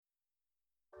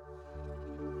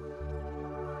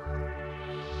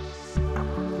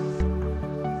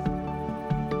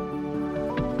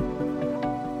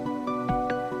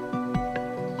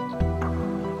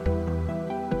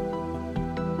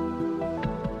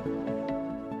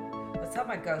up,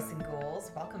 my ghosts and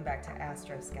ghouls? Welcome back to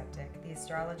Astro Skeptic, the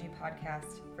astrology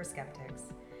podcast for skeptics.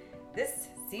 This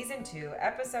season 2,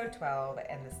 episode 12,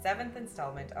 and the 7th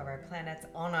installment of our Planets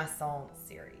en Ascent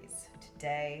series.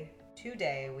 Today,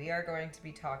 we are going to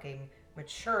be talking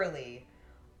maturely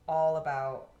all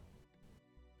about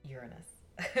Uranus.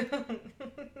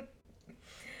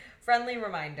 Friendly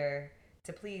reminder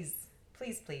to please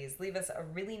leave us a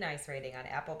really nice rating on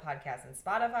Apple Podcasts and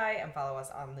Spotify, and follow us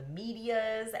on the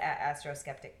medias at Astro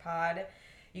Skeptic Pod.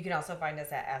 You can also find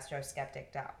us at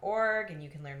astroskeptic.org, and you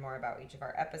can learn more about each of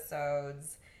our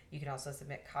episodes. You can also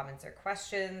submit comments or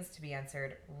questions to be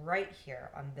answered right here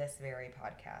on this very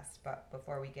podcast. But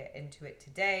before we get into it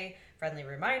today, friendly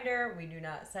reminder, we do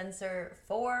not censor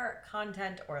for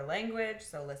content or language,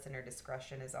 so listener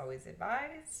discretion is always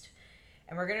advised.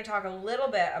 And we're going to talk a little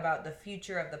bit about the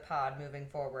future of the pod moving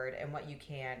forward and what you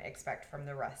can expect from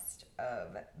the rest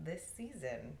of this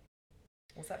season.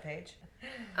 What's that, Paige?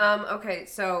 Okay,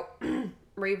 so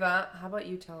Reva, how about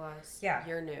you tell us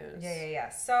your news? Yeah.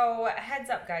 So heads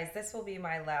up, guys, this will be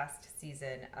my last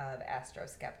season of Astro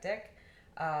Skeptic.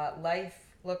 Life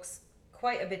looks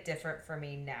quite a bit different for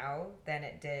me now than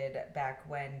it did back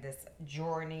when this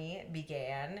journey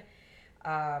began.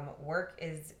 Work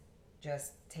is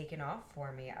just taken off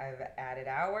for me. I've added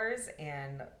hours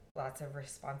and lots of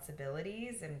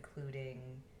responsibilities,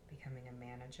 including becoming a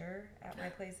manager at my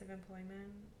place of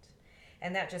employment.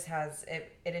 And that just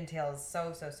it entails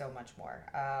so much more.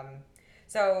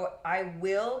 So I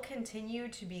will continue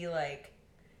to be like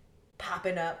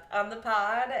popping up on the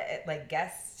pod, like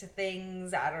guest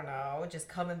things, I don't know, just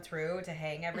coming through to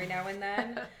hang every now and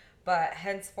then. But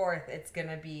henceforth, it's going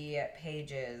to be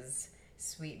Paige's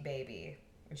sweet baby.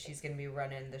 She's going to be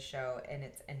running the show in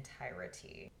its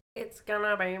entirety. It's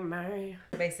gonna be me.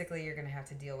 Basically, you're going to have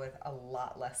to deal with a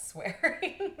lot less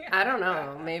swearing. I don't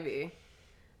know. Maybe,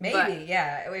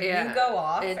 yeah. If you go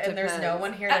off and depends. There's no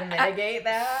one here to mitigate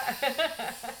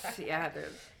that. Yeah, dude.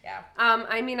 Yeah.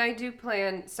 I mean, I do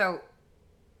plan. So,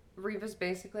 Reva's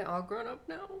basically all grown up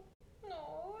now.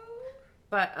 No.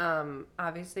 But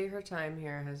obviously, her time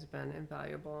here has been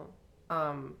invaluable.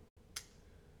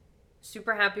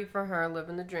 Super happy for her,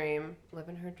 living her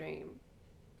dream.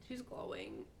 She's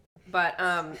glowing. But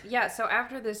yeah, so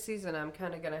after this season, I'm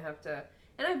kind of gonna have to,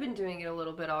 and I've been doing it a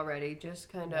little bit already, just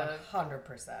kind of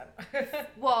 100%.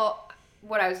 Well,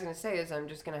 what I was gonna say is I'm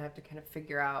just gonna have to kind of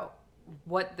figure out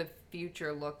what the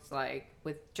future looks like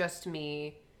with just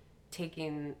me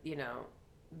taking,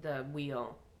 the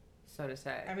wheel, so to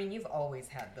say. I mean, you've always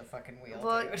had the fucking wheel,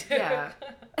 well, dude. Yeah.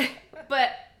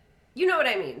 But you know what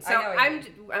I mean. So I'm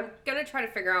gonna try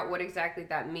to figure out what exactly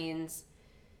that means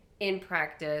in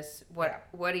practice,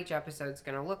 what each episode's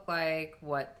going to look like,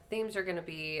 what themes are going to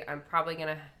be. I'm probably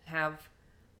going to have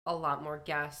a lot more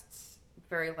guests.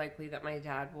 Very likely that my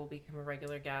dad will become a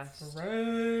regular guest.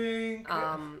 Frank.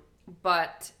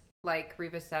 But like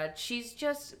Reva said, she's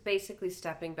just basically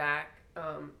stepping back.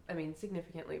 I mean,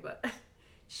 significantly, but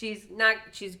she's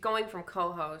going from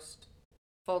co-host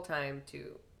full-time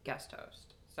to guest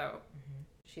host. So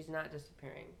she's not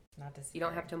disappearing. You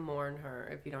don't have to mourn her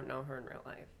if you don't know her in real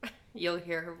life. You'll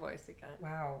hear her voice again.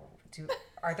 Wow.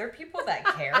 Are there people that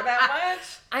care that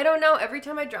much? I don't know. Every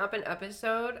time I drop an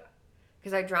episode,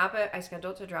 because I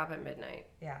schedule to drop at midnight.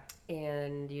 Yeah.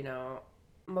 And,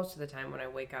 most of the time when I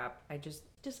wake up, I just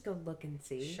go look and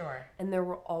see. Sure. And there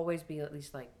will always be at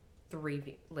least like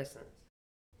 3 listens.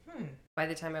 By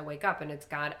the time I wake up, and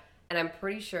I'm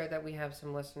pretty sure that we have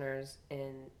some listeners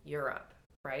in Europe.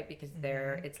 Right? Because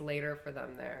it's later for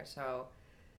them there. So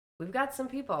we've got some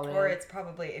people. Man. Or it's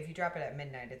probably, if you drop it at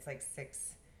midnight, it's like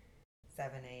 6,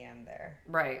 7 a.m. there.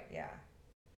 Right. Yeah.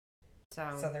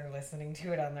 So they're listening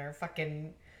to it on their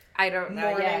fucking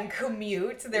morning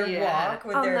commute, their walk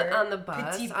with on the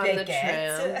bus, petit on the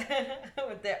tram.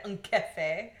 with their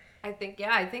café. I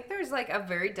think there's like a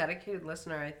very dedicated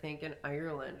listener, I think, in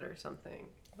Ireland or something.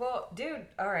 Well, dude,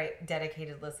 all right,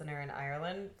 dedicated listener in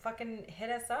Ireland, fucking hit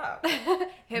us up.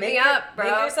 Hit me up, bro.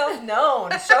 Make yourself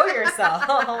known. Show yourself.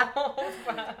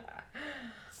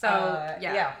 So,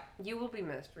 yeah. You will be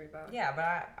missed, Reba. Yeah,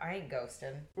 but I ain't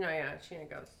ghosting. No, yeah, she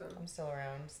ain't ghosting. I'm still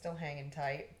around, still hanging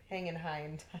tight. Hanging high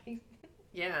and tight.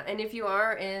 Yeah, and if you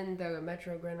are in the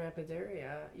Metro Grand Rapids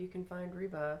area, you can find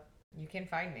Reba. You can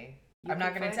find me. I'm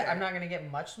not gonna get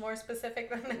much more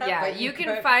specific than that. Yeah, but you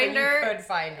can find her. You could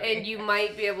find me. And you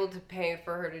might be able to pay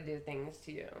for her to do things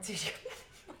to you.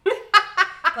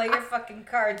 Play your fucking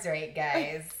cards right,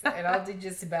 guys, and I'll do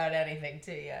just about anything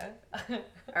to you.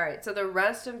 All right, so the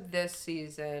rest of this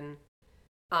season,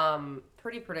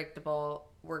 pretty predictable.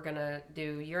 We're gonna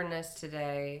do Uranus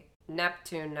today,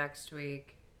 Neptune next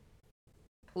week,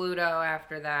 Pluto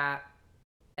after that.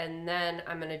 And then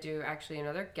I'm going to do actually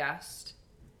another guest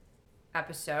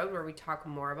episode where we talk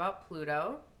more about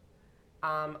Pluto.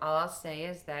 All I'll say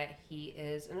is that he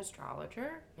is an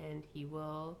astrologer and he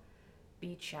will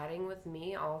be chatting with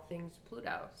me all things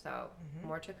Pluto. So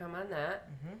more to come on that.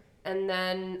 And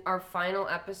then our final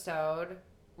episode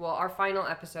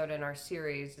in our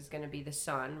series is going to be the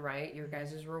sun, right? Your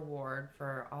guys' reward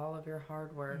for all of your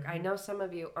hard work. I know some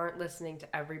of you aren't listening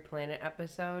to every planet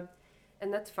episode,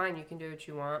 and that's fine. You can do what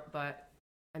you want, but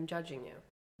I'm judging you.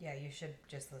 Yeah, you should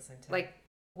just listen to like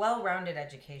well-rounded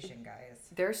education, guys.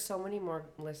 There's so many more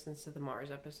listens to the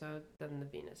Mars episode than the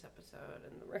Venus episode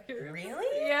and the Mercury.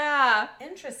 Really? Yeah.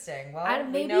 Interesting.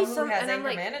 Well, we know who has anger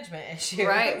like, management issues.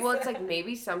 Right. Well, it's like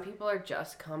maybe some people are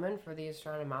just coming for the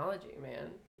astronomology,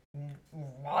 man.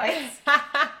 What?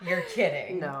 You're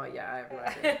kidding. No, yeah, I have no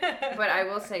idea. But I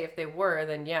will say, if they were,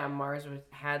 then yeah, Mars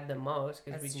had the most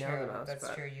because we know the most.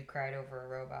 That's true. You cried over a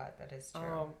robot. That is true.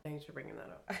 Oh, thanks for bringing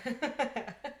that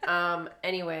up.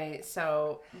 Anyway,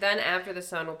 so then after the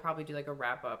sun, we'll probably do like a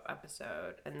wrap up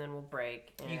episode, and then we'll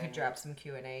break. You could drop some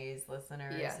Q&As,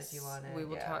 listeners, if you wanted. We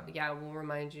will talk. Yeah, we'll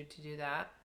remind you to do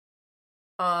that.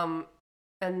 And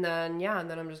then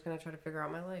I'm just gonna try to figure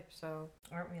out my life. So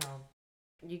aren't we all?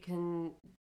 You can,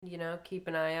 keep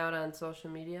an eye out on social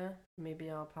media.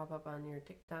 Maybe I'll pop up on your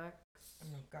TikToks.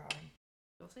 Oh, God.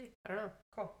 We'll see. I don't know.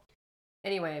 Cool.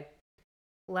 Anyway,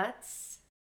 let's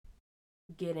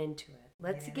get into it.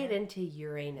 Let's get into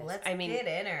Uranus. Let's get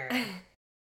in her.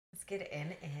 Let's get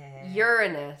in it.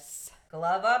 Uranus.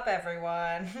 Glove up,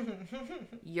 everyone.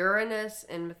 Uranus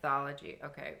in mythology.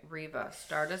 Okay, Reva,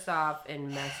 start us off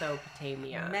in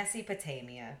Mesopotamia.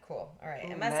 Mesopotamia. Cool. All right.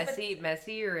 Ooh, messy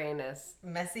Uranus.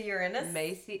 Messy Uranus?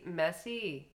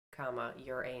 Messy,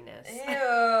 Uranus.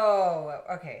 Ew.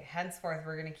 Okay, henceforth,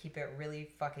 we're going to keep it really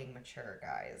fucking mature,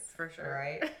 guys. For sure. All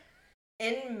right?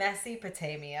 In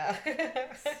Mesopotamia,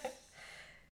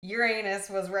 Uranus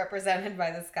was represented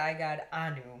by the sky god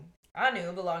Anu.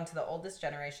 Anu belonged to the oldest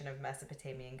generation of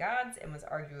Mesopotamian gods and was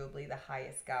arguably the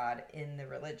highest god in the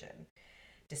religion.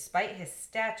 Despite his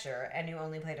stature, Anu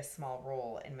only played a small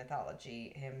role in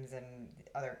mythology, hymns, and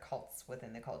other cults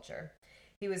within the culture.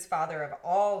 He was father of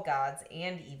all gods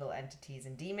and evil entities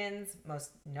and demons,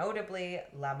 most notably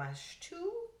Lamashtu,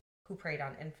 who preyed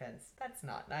on infants. That's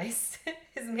not nice.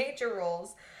 His major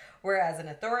roles were as an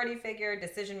authority figure,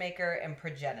 decision maker, and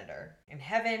progenitor. In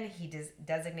heaven, he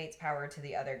designates power to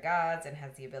the other gods and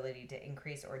has the ability to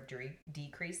increase or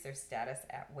decrease their status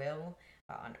at will.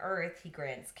 On earth, he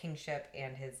grants kingship,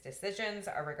 and his decisions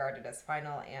are regarded as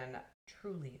final and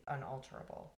truly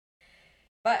unalterable.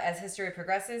 But as history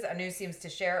progresses, Anu seems to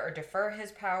share or defer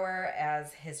his power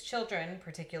as his children,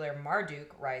 particular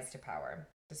Marduk, rise to power.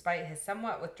 Despite his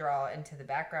somewhat withdrawal into the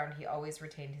background, he always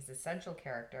retained his essential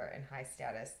character and high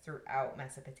status throughout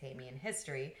Mesopotamian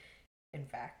history. In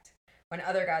fact, when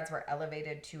other gods were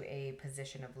elevated to a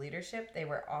position of leadership, they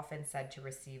were often said to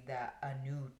receive the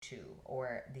Anutu,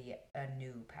 or the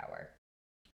Anu power.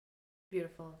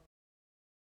 Beautiful.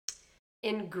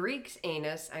 In Greek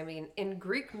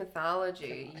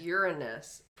mythology,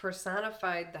 Uranus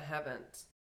personified the heavens.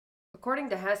 According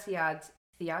to Hesiod's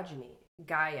Theogony,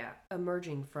 Gaia,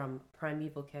 emerging from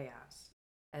primeval chaos,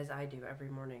 as I do every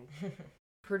morning,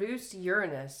 produced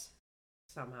Uranus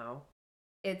somehow.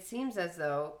 It seems as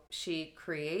though she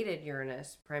created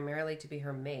Uranus primarily to be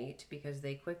her mate because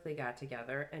they quickly got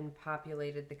together and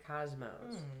populated the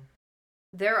cosmos.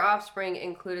 Their offspring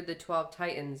included the 12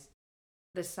 Titans,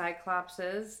 the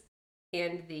Cyclopses,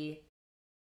 and the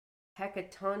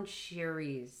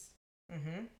Hecatoncheires.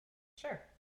 Sure.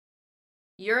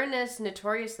 Uranus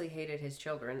notoriously hated his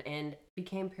children and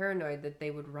became paranoid that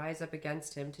they would rise up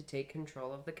against him to take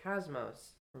control of the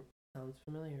cosmos. Sounds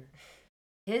familiar.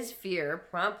 His fear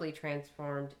promptly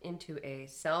transformed into a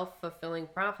self-fulfilling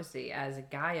prophecy as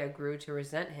Gaia grew to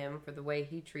resent him for the way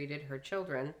he treated her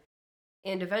children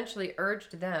and eventually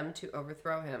urged them to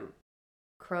overthrow him.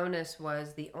 Cronus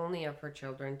was the only of her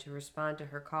children to respond to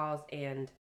her calls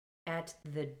and, at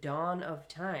the dawn of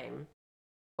time,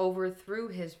 overthrew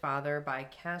his father by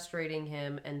castrating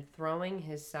him and throwing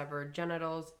his severed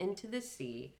genitals into the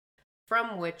sea,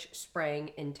 from which sprang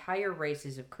entire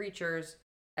races of creatures,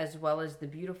 as well as the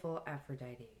beautiful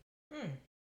Aphrodite.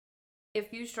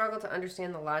 If you struggle to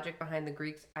understand the logic behind the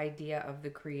Greeks' idea of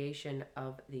the creation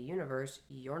of the universe,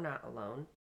 you're not alone.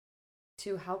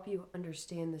 To help you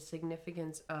understand the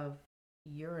significance of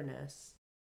Uranus,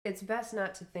 it's best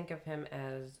not to think of him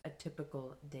as a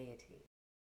typical deity.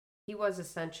 He was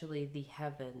essentially the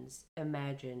heavens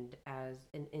imagined as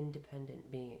an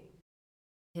independent being.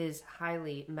 His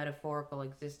highly metaphorical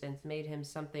existence made him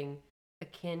something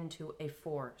akin to a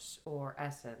force or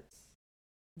essence,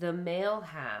 the male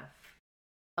half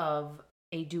of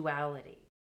a duality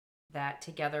that,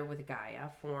 together with Gaia,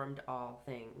 formed all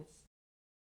things.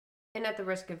 And at the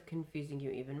risk of confusing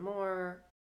you even more,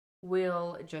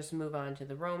 we'll just move on to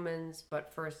the Romans.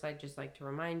 But first, I'd just like to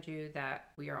remind you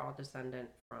that we are all descendant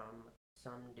from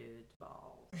some dude's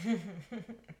balls.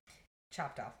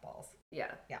 Chopped off balls.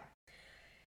 Yeah. Yeah.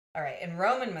 All right. In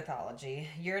Roman mythology,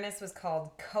 Uranus was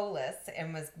called Coelus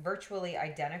and was virtually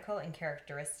identical in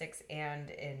characteristics and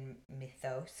in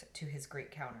mythos to his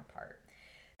Greek counterpart.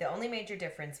 The only major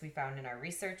difference we found in our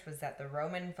research was that the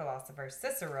Roman philosopher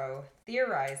Cicero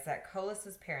theorized that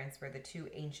Coelus's parents were the two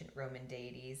ancient Roman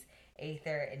deities,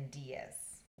 Aether and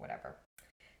Dies, whatever.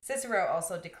 Cicero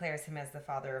also declares him as the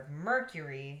father of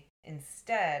Mercury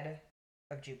instead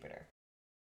of Jupiter.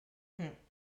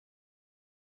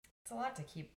 It's a lot to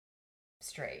keep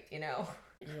straight, you know?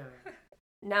 Yeah.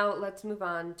 Now let's move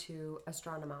on to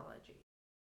astronomology.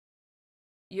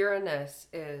 Uranus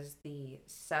is the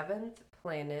 7th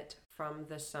planet from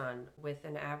the sun with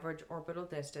an average orbital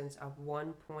distance of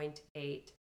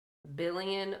 1.8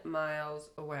 billion miles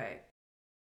away.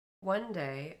 One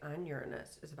day on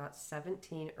Uranus is about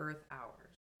 17 Earth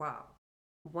hours. Wow.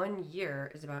 1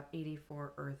 year is about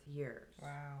 84 Earth years.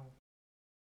 Wow.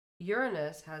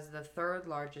 Uranus has the 3rd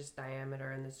largest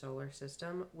diameter in the solar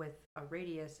system with a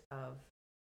radius of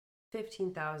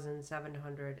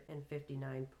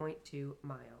 15,759.2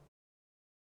 miles.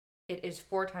 It is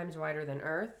 4 times wider than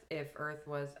Earth. If Earth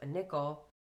was a nickel,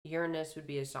 Uranus would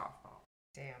be a softball.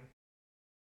 Damn.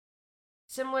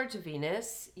 Similar to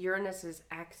Venus, Uranus's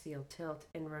axial tilt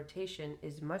and rotation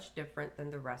is much different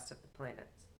than the rest of the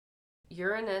planets.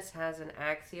 Uranus has an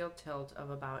axial tilt of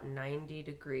about 90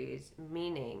 degrees,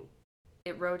 meaning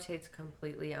it rotates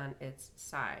completely on its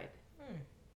side. Isn't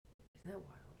that wild?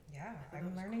 Yeah,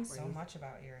 I'm learning so much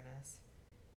about Uranus.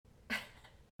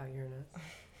 About Uranus.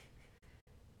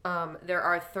 There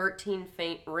are 13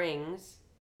 faint rings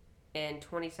and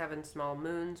 27 small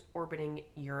moons orbiting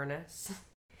Uranus.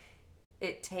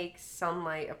 It takes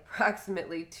sunlight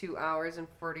approximately 2 hours and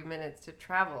 40 minutes to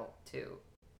travel to.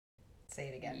 Say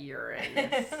it again.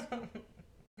 Uranus.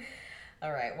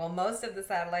 All right. Well, most of the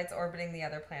satellites orbiting the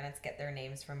other planets get their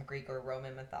names from Greek or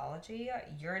Roman mythology.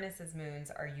 Uranus's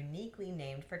moons are uniquely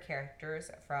named for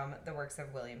characters from the works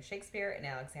of William Shakespeare and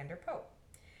Alexander Pope.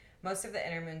 Most of the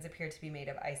inner moons appear to be made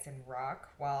of ice and rock,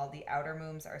 while the outer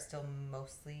moons are still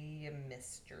mostly a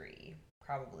mystery,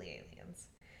 probably aliens.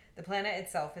 The planet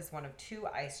itself is one of 2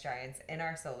 ice giants in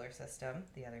our solar system,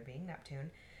 the other being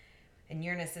Neptune. And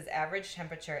Uranus's average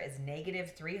temperature is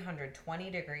negative 320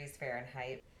 degrees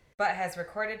Fahrenheit, but has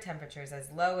recorded temperatures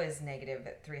as low as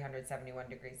negative 371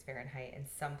 degrees Fahrenheit in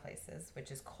some places,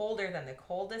 which is colder than the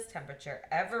coldest temperature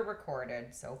ever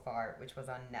recorded so far, which was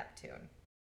on Neptune.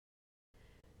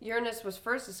 Uranus was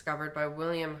first discovered by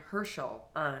William Herschel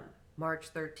on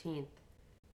March 13th,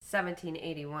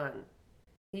 1781.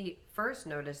 He first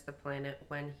noticed the planet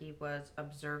when he was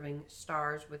observing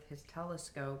stars with his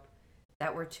telescope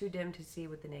that were too dim to see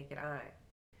with the naked eye.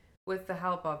 With the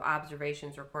help of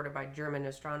observations recorded by German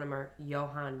astronomer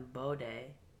Johann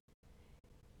Bode,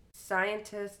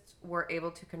 scientists were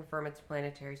able to confirm its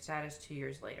planetary status 2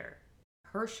 years later.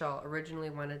 Herschel originally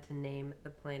wanted to name the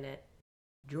planet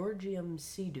Georgium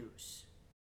Sidus,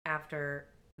 after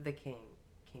the king,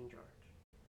 King George.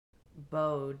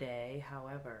 Bode,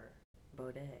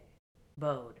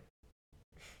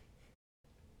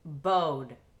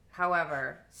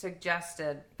 however,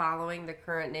 suggested following the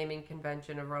current naming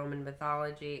convention of Roman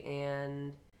mythology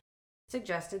and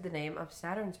suggested the name of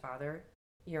Saturn's father,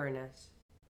 Uranus.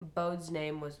 Bode's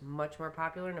name was much more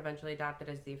popular and eventually adopted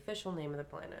as the official name of the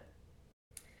planet.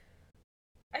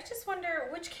 I just wonder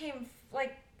which came,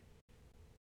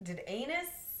 did anus,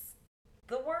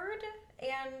 the word,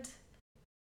 and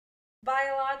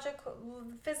biological,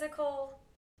 physical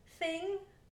thing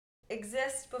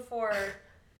exist before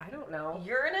I don't know.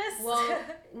 Uranus? Well,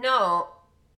 no.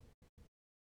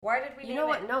 Why did we You know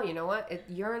what? No, you know what?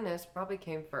 Uranus probably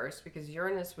came first because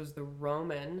Uranus was the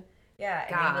Roman god,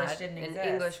 and English didn't exist. And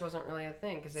English wasn't really a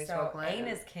thing because they spoke Latin.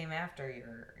 Anus came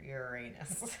after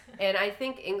Uranus. And I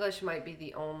think English might be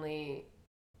the only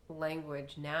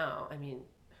language now. I mean,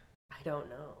 I don't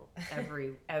know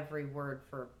every word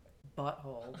for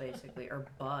butthole basically or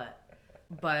butt,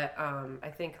 but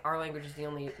I think our language is the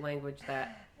only language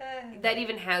that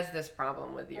even has this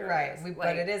problem with Uranus. Right,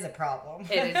 but it is a problem.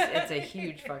 It's a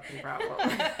huge fucking problem.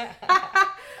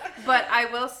 But I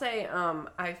will say,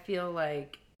 I feel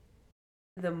like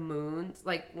the moons,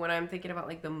 like when I'm thinking about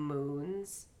like the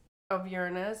moons of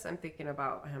Uranus, I'm thinking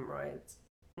about hemorrhoids.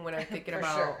 When I'm thinking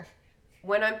about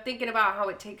when I'm thinking about how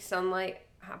it takes sunlight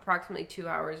approximately 2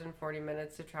 hours and 40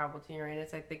 minutes to travel to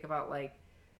Uranus, I think about like,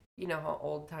 you know how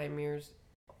old timers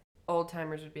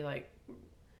would be like,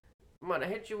 I'm gonna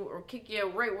hit you or kick you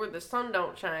right where the sun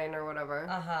don't shine or whatever.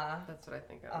 That's what I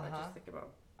think of.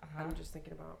 I'm just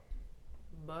thinking about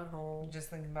butthole. Just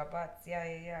thinking about butts.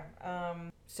 Yeah.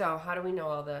 So how do we know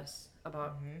all this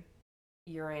about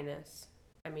Uranus?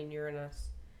 Uranus.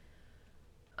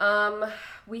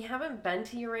 We haven't been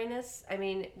to Uranus.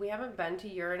 We haven't been to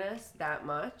Uranus that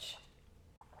much.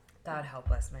 God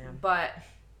help us, man. But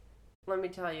let me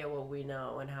tell you what we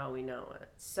know and how we know it.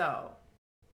 So,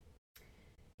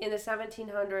 in the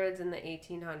 1700s and the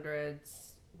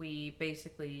 1800s, we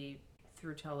basically,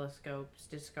 through telescopes,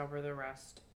 discover the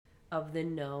rest of the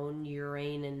known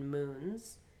Uranian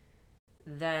moons.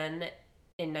 Then,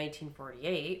 in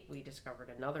 1948, we discovered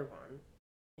another one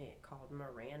called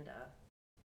Miranda.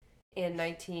 In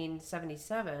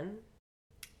 1977,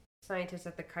 scientists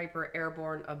at the Kuiper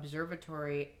Airborne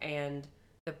Observatory and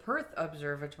the Perth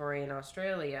Observatory in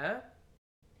Australia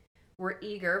were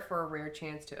eager for a rare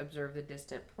chance to observe the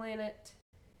distant planet,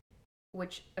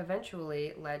 which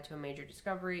eventually led to a major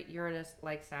discovery. Uranus,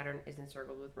 like Saturn, is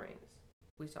encircled with rings.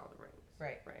 We saw the rings.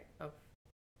 Right, of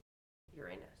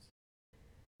Uranus.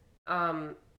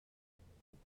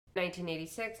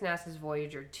 1986, NASA's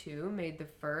Voyager 2 made the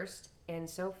first and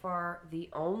so far the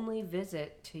only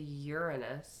visit to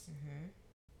Uranus.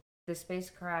 The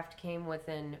spacecraft came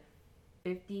within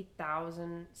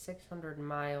 50,600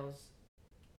 miles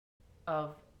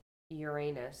of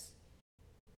Uranus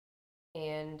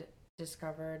and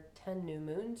discovered 10 new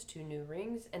moons, 2 new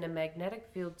rings, and a magnetic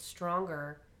field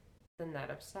stronger than that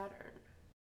of Saturn.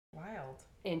 Wild.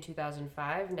 In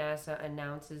 2005, NASA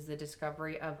announces the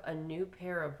discovery of a new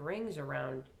pair of rings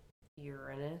around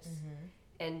Uranus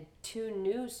and 2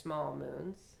 new small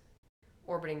moons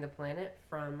orbiting the planet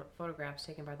from photographs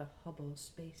taken by the Hubble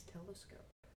Space Telescope.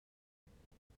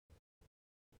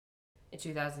 In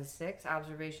 2006,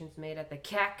 observations made at the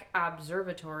Keck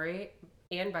Observatory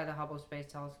and by the Hubble Space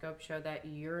Telescope showed that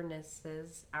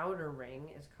Uranus's outer ring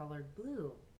is colored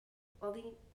blue, while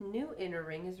the new inner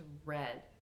ring is red.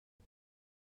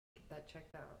 Get that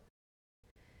checked out.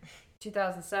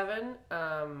 2007,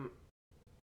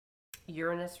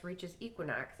 Uranus reaches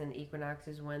equinox, and equinox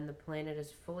is when the planet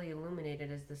is fully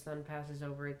illuminated as the sun passes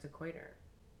over its equator.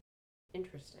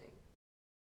 Interesting.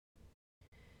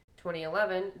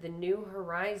 2011, the New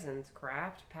Horizons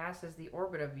craft passes the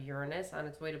orbit of Uranus on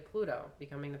its way to Pluto,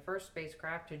 becoming the first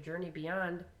spacecraft to journey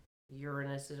beyond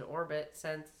Uranus's orbit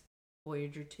since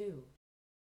Voyager 2.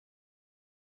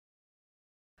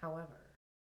 However,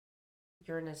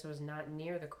 Uranus was not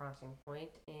near the crossing point,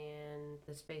 and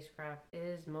the spacecraft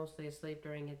is mostly asleep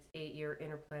during its 8-year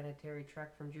interplanetary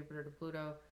trek from Jupiter to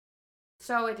Pluto,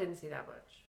 so it didn't see that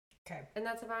much. Okay. And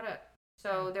that's about it.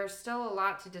 So there's still a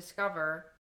lot to discover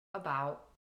about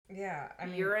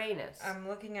Uranus. I'm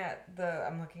looking at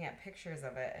pictures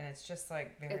of it, and it's just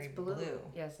like very it's blue.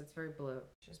 Yes, it's very blue.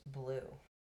 Just blue.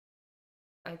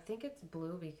 I think it's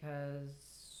blue because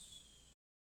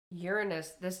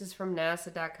Uranus, this is from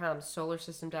NASA.com,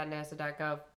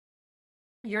 solarsystem.nasa.gov.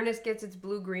 Uranus gets its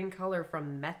blue-green color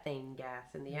from methane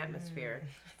gas in the atmosphere.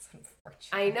 That's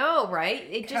unfortunate. I know, right?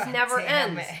 It just never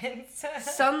ends.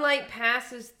 Sunlight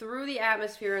passes through the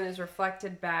atmosphere and is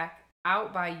reflected back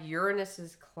out by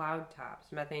Uranus's cloud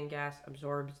tops. Methane gas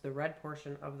absorbs the red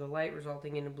portion of the light,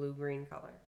 resulting in a blue-green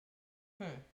color.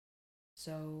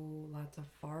 So, lots of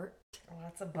fart.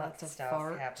 Lots of butt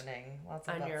stuff happening. Lots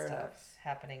of butt stuff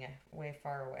happening way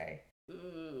far away.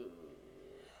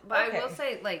 But okay. I will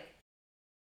say,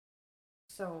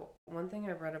 so one thing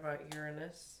I've read about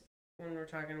Uranus, when we're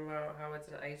talking about how it's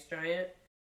an ice giant,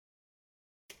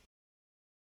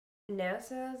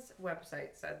 NASA's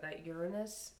website said that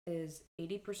Uranus is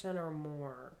 80% or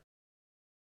more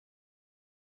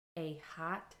a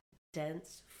hot,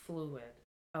 dense fluid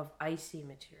of icy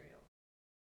material.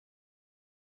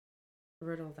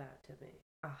 Riddle that to me.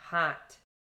 A hot,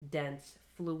 dense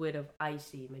fluid of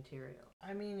icy material.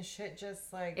 Shit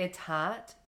just like... It's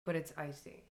hot, but it's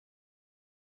icy.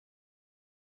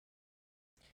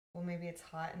 Well, maybe it's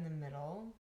hot in the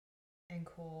middle and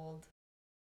cold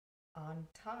on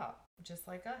top, just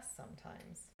like us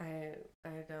sometimes. I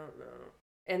don't know.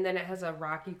 And then it has a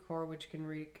rocky core which can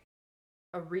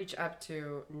reach up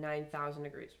to 9,000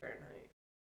 degrees Fahrenheit.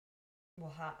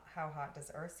 Well, how hot does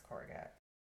Earth's core get?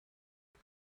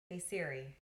 Hey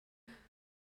Siri,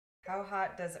 how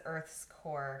hot does Earth's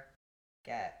core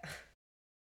get?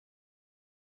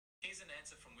 Here's an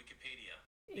answer from Wikipedia.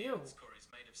 The Earth's core is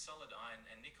made of solid iron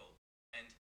and nickel, and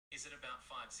is at about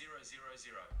 5000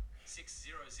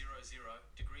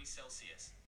 degrees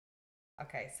Celsius.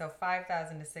 Okay, so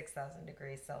 5,000 to 6,000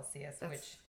 degrees Celsius, That's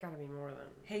which... gotta be more than...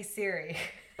 Hey Siri,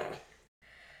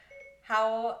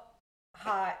 how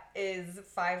hot is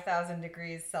 5,000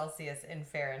 degrees Celsius in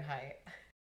Fahrenheit?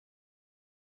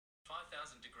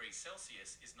 5000 degrees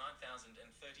Celsius is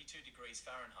 9032 degrees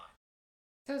Fahrenheit.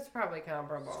 So it's probably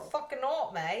comparable. It's fucking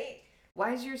hot, mate.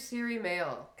 Why is your Siri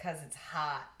male? Because it's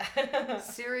hot.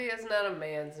 Siri is not a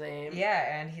man's name.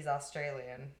 Yeah, and he's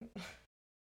Australian.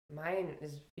 Mine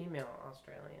is female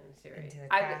Australian Siri. Into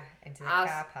the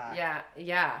car park.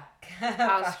 Yeah.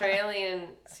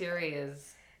 Australian Siri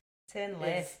is Tin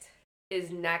lift.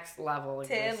 Is next level.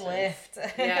 Tin existence. lift.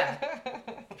 Yeah.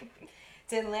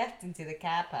 Tin lift into the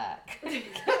car park.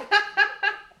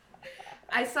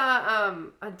 I saw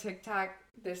on TikTok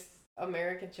this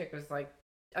American chick was like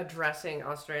addressing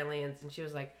Australians, and she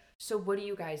was like, "So what do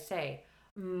you guys say?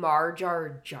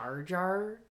 Marjar Jar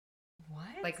Jar?"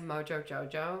 What? Like Mojo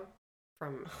Jojo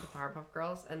from the Powerpuff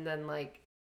Girls. And then like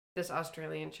this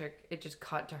Australian chick, it just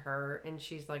cut to her and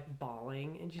she's like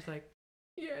bawling and she's like,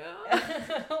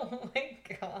 yeah. Oh my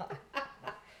god.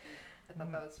 I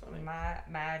thought that was funny. Ma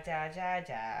ja ja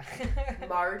ja.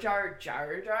 Marjar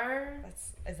Jar Jar?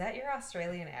 Is that your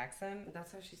Australian accent?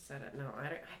 That's how she said it. No,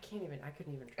 I couldn't even try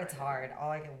It's it. hard. All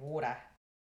I get water.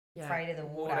 Yeah. Fright of the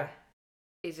water.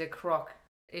 Is a croc.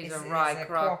 Is a It's rye a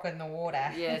croc. croc in the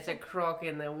water. Yeah, it's a croc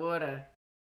in the water.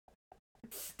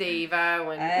 Steve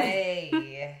Irwin.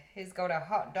 Hey, he's got a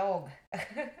hot dog.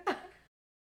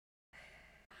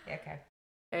 Okay.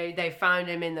 Hey, they found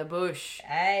him in the bush.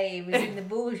 Hey, he was in the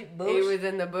bush. He was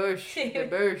in the bush. The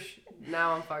bush.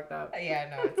 Now I'm fucked up. Yeah,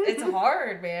 no, it's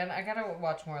hard, man. I gotta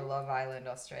watch more Love Island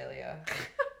Australia.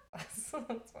 That's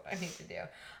what I need to do.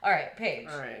 All right, Paige.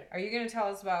 All right. Are you gonna tell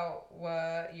us about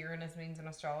what Uranus means in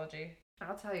astrology?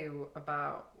 I'll tell you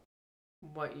about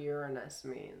what Uranus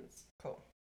means. Cool.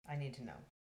 I need to know.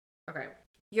 Okay.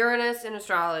 Uranus in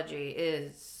astrology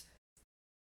is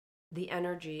the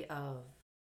energy of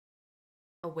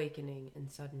awakening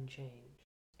and sudden change.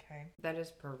 Okay. That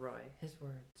is per Roy, his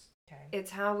words. Okay.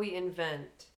 It's how we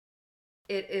invent.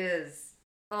 It is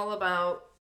all about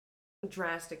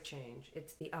drastic change.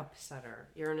 It's the upsetter.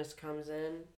 Uranus comes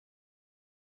in,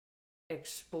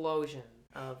 explosion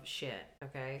of shit,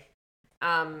 okay?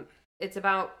 It's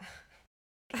about...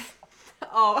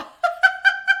 Oh.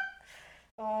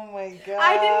 Oh my god.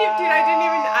 I didn't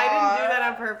do that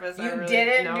on purpose. You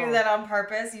didn't do that on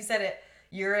purpose? You said it,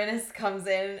 Uranus comes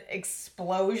in,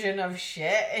 explosion of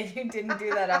shit, and you didn't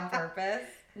do that on purpose?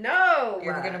 No.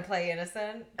 You're gonna play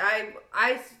innocent?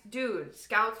 Dude,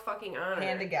 Scout's fucking honor.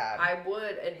 Hand to God. I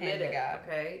would admit Hand to it, God.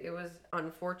 okay? It was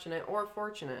unfortunate or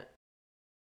fortunate,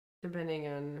 depending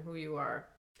on who you are.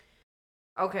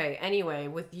 Okay, anyway,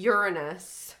 with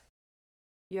Uranus,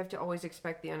 you have to always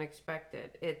expect the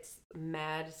unexpected. It's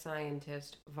mad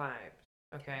scientist vibes,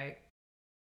 okay?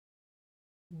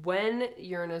 When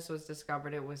Uranus was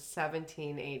discovered, it was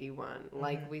 1781,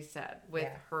 like we said, with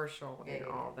Herschel and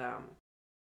all them.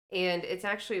 And it's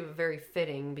actually very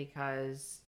fitting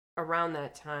because around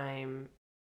that time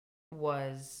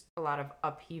was a lot of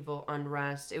upheaval,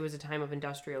 unrest. It was a time of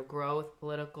industrial growth,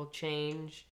 political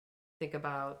change. Think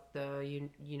about the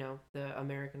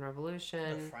American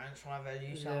Revolution, The French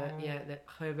Revolution. the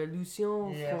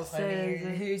Révolution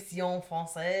Révolution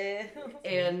Française.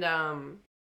 And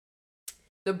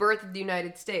the birth of the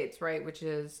United States, right, which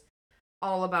is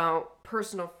all about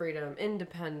personal freedom,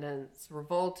 independence,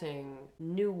 revolting,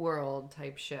 new world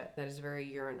type shit. That is very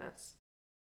Uranus.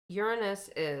 Uranus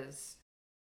is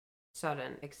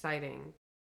sudden, exciting,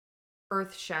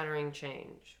 earth-shattering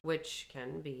change, which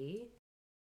can be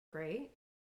great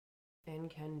and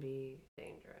can be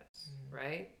dangerous,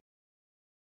 right?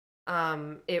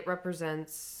 It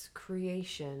represents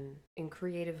creation and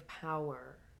creative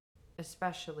power,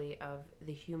 especially of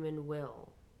the human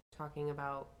will, talking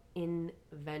about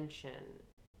invention,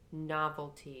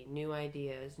 novelty, new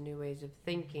ideas, new ways of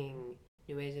thinking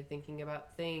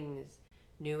about things,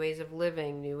 new ways of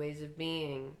living, new ways of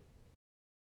being.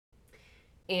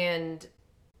 And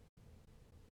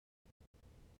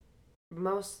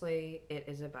mostly it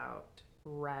is about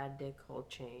radical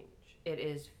change. It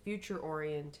is future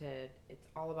oriented. It's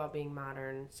all about being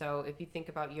modern. So if you think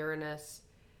about Uranus,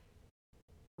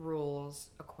 rules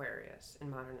Aquarius in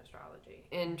modern astrology.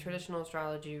 In traditional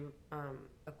astrology,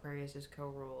 Aquarius is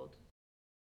co-ruled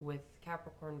with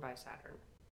Capricorn by Saturn.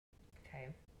 Okay.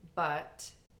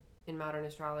 But in modern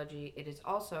astrology, it is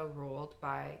also ruled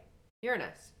by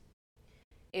Uranus.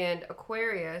 And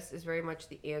Aquarius is very much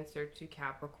the answer to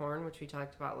Capricorn, which we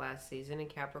talked about last season. And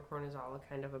Capricorn is all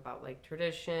kind of about like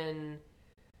tradition,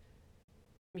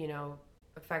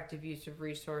 effective use of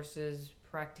resources,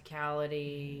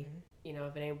 practicality.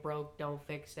 If it ain't broke, don't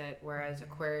fix it. Whereas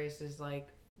Aquarius is like,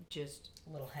 just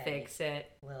A little heavy. fix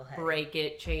it, A little heavy. break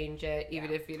it, change it, even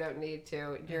Yeah. if you don't need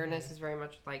to. Uranus is very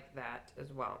much like that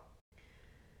as well.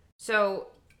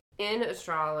 So, in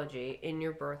astrology, in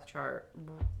your birth chart,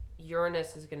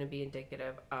 Uranus is going to be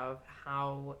indicative of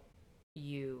how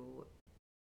you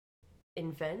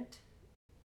invent,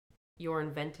 your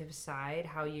inventive side,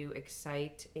 how you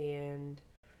excite and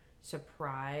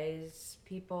surprise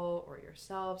people or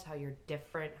yourselves, how you're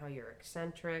different, how you're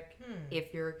eccentric,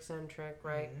 if you're eccentric,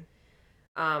 right?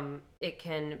 It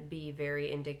can be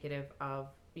very indicative of,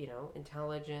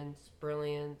 intelligence,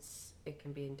 brilliance. It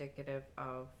can be indicative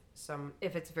of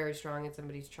if it's very strong in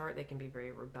somebody's chart, they can be a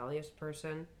very rebellious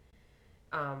person.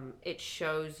 It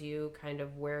shows you kind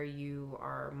of where you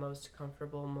are most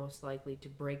comfortable, most likely to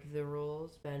break the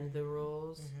rules, bend the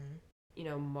rules,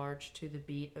 march to the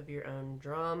beat of your own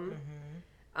drum.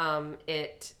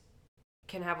 It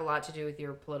can have a lot to do with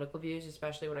your political views,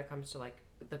 especially when it comes to like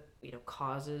the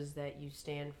causes that you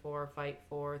stand for, fight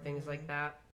for, things like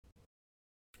that.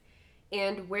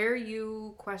 And where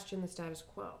you question the status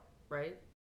quo, right?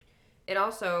 It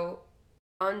also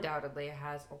undoubtedly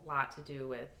has a lot to do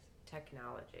with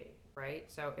technology,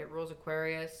 right? So it rules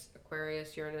Aquarius,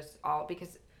 Uranus, all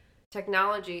because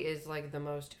technology is like the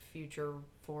most future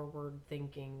forward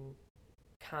thinking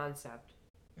concept,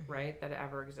 right, that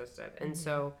ever existed. And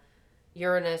so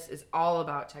Uranus is all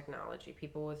about technology.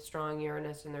 People with strong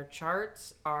Uranus in their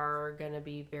charts are going to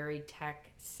be very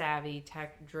tech savvy,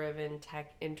 tech driven,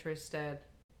 tech interested,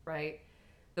 right?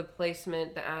 The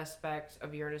placement, the aspects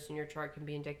of Uranus in your chart can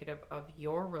be indicative of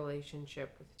your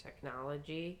relationship with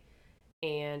technology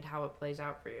and how it plays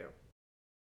out for you.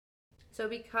 So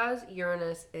because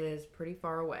Uranus is pretty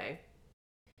far away,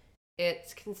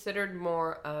 it's considered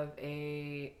more of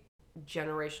a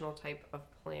generational type of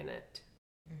planet,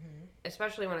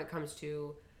 especially when it comes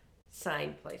to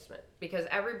sign placement, because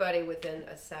everybody within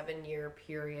a 7-year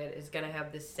period is going to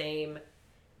have the same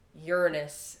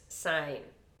Uranus sign.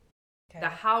 Okay. The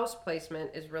house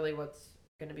placement is really what's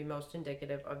going to be most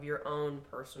indicative of your own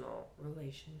personal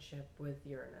relationship with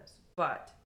Uranus,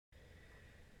 but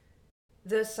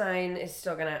the sign is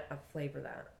still going to flavor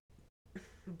that.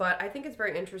 But I think it's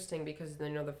very interesting because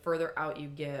the further out you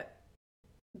get,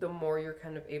 the more you're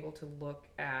kind of able to look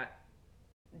at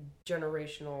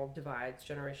generational divides,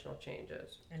 generational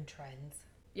changes. And trends.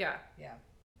 Yeah. Yeah.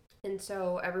 And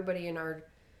so everybody in our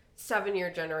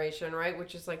 7-year generation, right,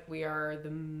 which is like we are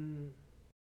the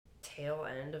tail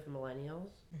end of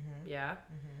millennials. Yeah.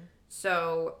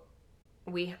 So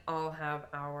we all have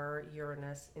our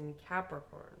Uranus in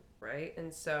Capricorn, right?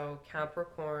 And so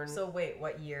Capricorn... So wait,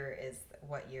 what years is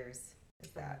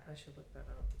that? I should look that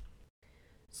up.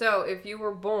 So if you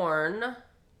were born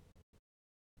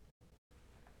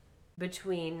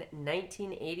between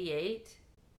 1988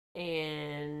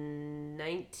 and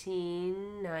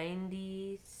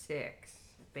 1996,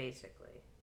 basically.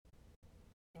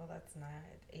 Well, that's not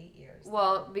 8 years.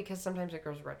 Well, because sometimes it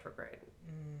goes retrograde.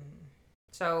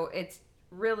 So it's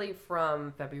really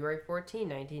from February 14,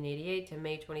 1988 to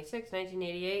May 26,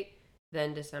 1988,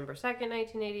 then December 2nd,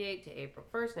 1988 to April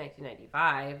 1st,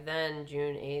 1995, then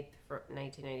June 8th,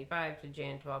 1995 to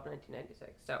Jan 12,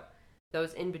 1996. So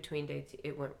those in-between dates,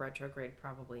 it went retrograde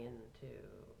probably into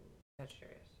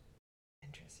Sagittarius.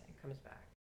 Interesting. It comes back.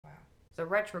 Wow. So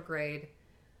retrograde,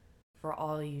 for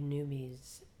all you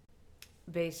newbies,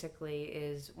 basically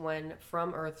is when,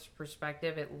 from Earth's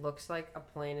perspective, it looks like a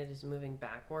planet is moving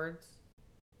backwards.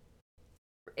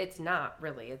 It's not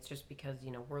really. It's just because,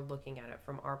 we're looking at it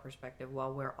from our perspective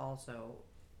while we're also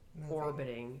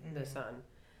orbiting the sun.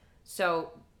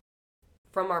 So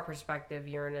from our perspective,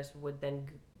 Uranus would then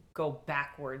go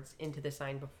backwards into the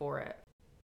sign before it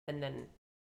and then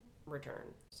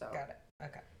return. So got it.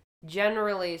 Okay.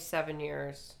 Generally 7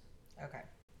 years. Okay.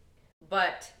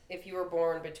 But if you were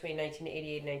born between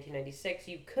 1988 and 1996,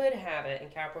 you could have it in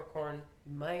Capricorn.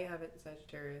 You might have it in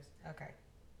Sagittarius. Okay.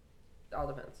 It all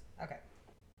depends. Okay.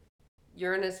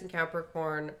 Uranus and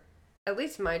Capricorn, at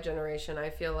least my generation, I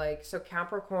feel like, so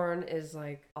Capricorn is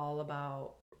like all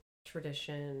about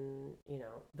tradition,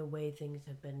 the way things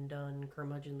have been done,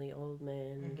 curmudgeonly old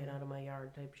man, get out of my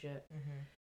yard type shit.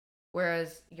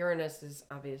 Whereas Uranus is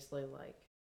obviously like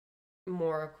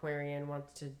more Aquarian,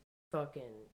 wants to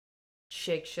fucking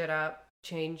shake shit up,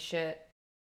 change shit.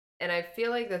 And I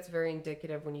feel like that's very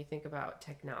indicative when you think about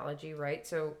technology, right?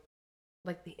 So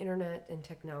like the internet and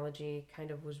technology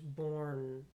kind of was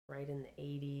born right in the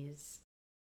 80s,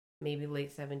 maybe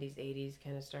late 70s, 80s,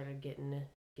 kind of started getting.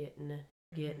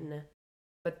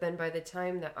 But then by the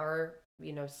time that our,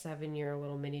 7-year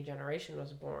little mini generation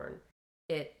was born,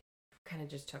 it kind of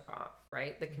just took off,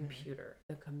 right? The computer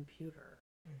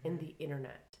and the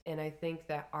internet. And I think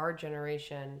that our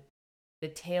generation, the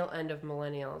tail end of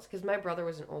millennials, because my brother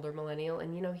was an older millennial,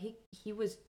 and he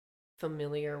was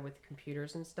familiar with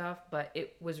computers and stuff, but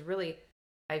it was really,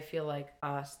 I feel like,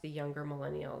 us, the younger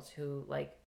millennials, who,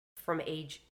 like, from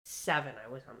age 7 I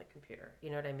was on the computer, you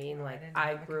know what I mean? Oh, like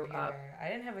I grew up. I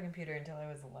didn't have a computer until I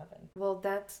was 11. Well,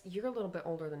 you're a little bit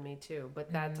older than me too,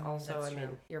 but that's also, that's I mean,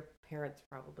 true. your parents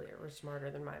probably were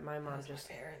smarter than my mom. Those Just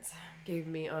my parents gave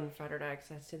me unfettered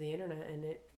access to the internet, and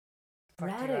it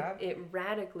fucked you up. it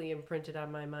radically imprinted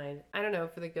on my mind. I don't know,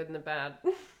 for the good and the bad.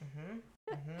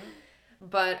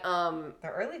 But the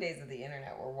early days of the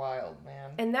internet were wild,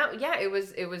 man. and that, yeah, it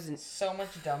was So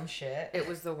much dumb shit. it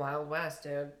was the Wild West,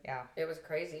 dude. Yeah. It was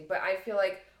crazy. But I feel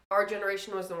like our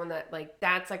generation was the one that, like,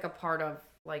 that's like a part of,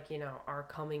 like, our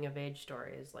coming of age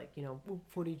story is, like,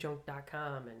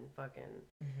 footyjunk.com and fucking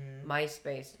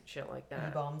MySpace and shit like that.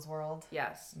 E-Bombs World.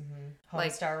 Yes.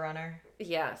 Like Homestar Runner.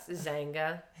 Yes.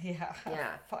 Zanga. Yeah.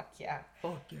 Yeah. Fuck yeah.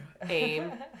 Fuck yeah.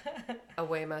 AIM.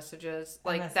 Away messages.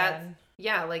 Like, MSN. that's,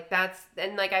 yeah, like, that's,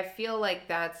 and, like, I feel like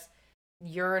that's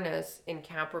Uranus in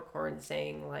Capricorn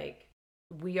saying, like,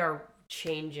 we are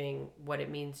changing what it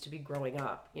means to be growing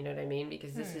up. You know what I mean?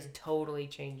 Because this is totally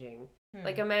changing.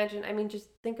 Like, imagine, I mean, just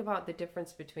think about the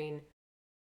difference between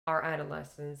our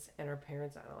adolescence and our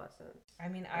parents' adolescence. I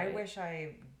mean, right? I wish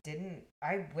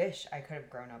I could have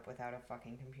grown up without a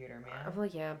fucking computer, man. Well,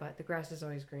 yeah, but the grass is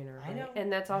always greener. I right? know.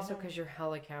 And that's I also know. because you're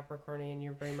hella Capricorny and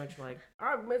you're very much like,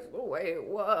 I miss the way it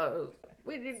was.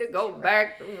 We need to go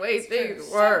back to the way things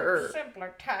were.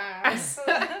 Simpler times.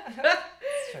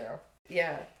 It's true.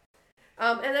 Yeah.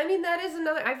 And I mean, that is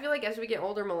another, I feel like as we get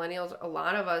older, millennials, a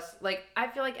lot of us, like, I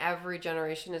feel like every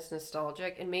generation is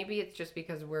nostalgic, and maybe it's just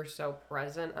because we're so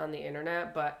present on the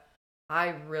internet, but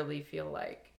I really feel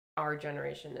like our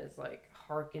generation is, like,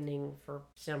 hearkening for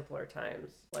simpler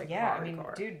times. Like, Yeah, hardcore. I mean,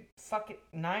 dude, fuck it.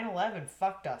 9/11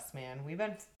 fucked us, man. We've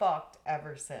been fucked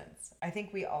ever since. I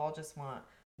think we all just want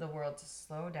the world to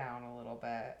slow down a little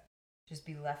bit. Just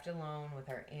be left alone with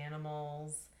our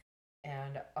animals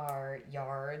and our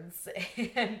yards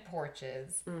and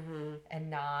porches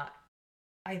and not,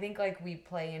 I think, like, we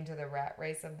play into the rat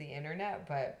race of the internet,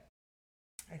 but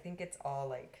I think it's all,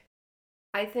 like,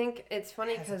 I think it's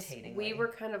funny because we hesitatingly. were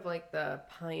kind of like the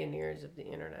pioneers of the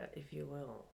internet, if you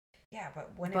will. yeah,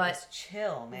 but when it was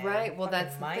chill, man. Right. Well, Fucking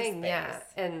that's the thing. Yeah.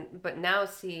 MySpace. But now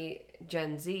see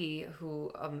Gen Z,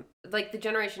 who like the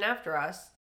generation after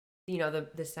us,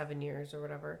 the 7 years or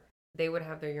whatever, they would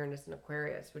have their Uranus and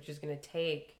Aquarius, which is going to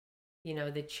take,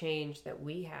 the change that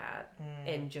we had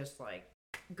and just, like,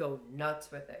 go nuts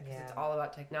with it. Because it's all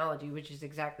about technology, which is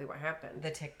exactly what happened.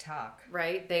 The TikTok.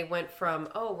 Right? They went from,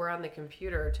 oh, we're on the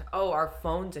computer to, oh, our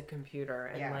phone's a computer.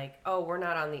 And, like, oh, we're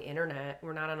not on the internet.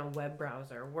 We're not on a web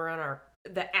browser. We're on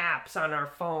the apps on our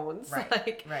phones. Right.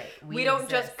 Like, right. We don't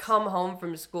just come home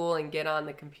from school and get on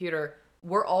the computer.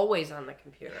 We're always on the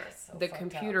computer. So the fucked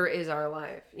computer up. is our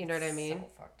life. You know what I mean? So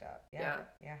fucked up. Yeah.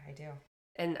 Yeah, I do.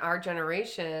 And our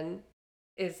generation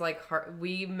is like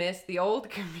we miss the old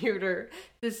computer,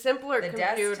 the simpler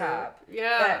computer. Desktop.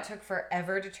 Yeah. That took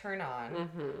forever to turn on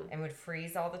Mm-hmm. and would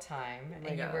freeze all the time. my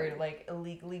And you God. were, like,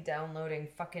 illegally downloading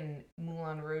fucking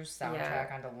Moulin Rouge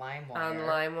soundtrack onto LimeWire. On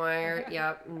LimeWire,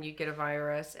 yep, and you get a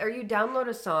virus. Or you download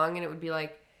a song and it would be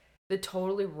like the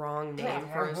totally wrong name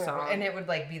for a song. And it would,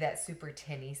 like, be that super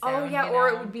tinny oh sound. yeah, you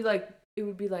or know? it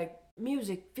would be like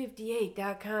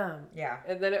music58.com. Yeah.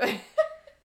 And then it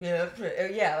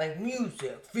Yeah, like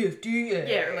music 58.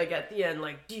 yeah, or like at the end,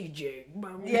 like DJ.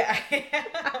 Yeah.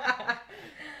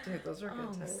 Dude, those are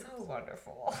good times. So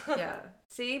wonderful. Yeah.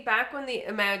 See, back when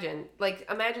imagine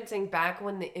saying back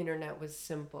when the internet was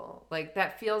simple. Like,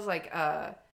 that feels like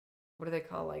what do they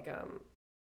call, like,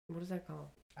 what is that called?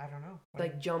 I don't know.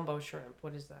 Like jumbo shrimp.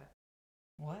 What is that?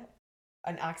 What?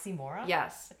 An oxymoron?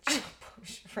 Yes.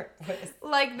 What is...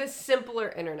 Like the simpler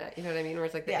internet, you know what I mean? Where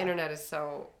it's like the internet is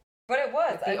so... But it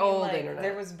was. Like the old like, internet.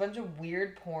 There was a bunch of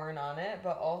weird porn on it,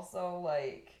 but also,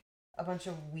 like, a bunch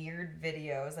of weird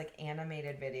videos, like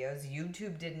animated videos.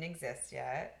 YouTube didn't exist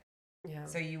yet. Yeah.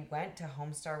 So you went to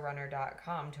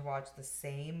homestarrunner.com to watch the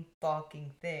same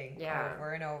fucking thing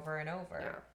over and over and over.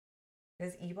 Yeah.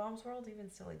 Does E-Bombs World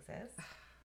even still exist?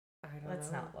 I don't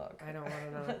Let's know. not look. I don't want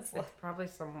to know. Let's look.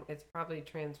 It's probably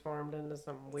transformed into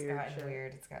some It's weird gotten shit.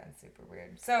 weird. It's gotten super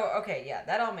weird. So, okay, yeah,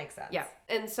 that all makes sense. Yeah.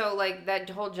 And so like that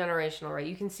whole generational, right?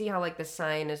 You can see how like the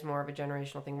sign is more of a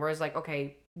generational thing. Whereas like,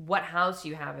 okay, what house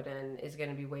you have it in is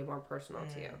going to be way more personal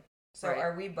to you. So right?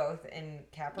 are we both in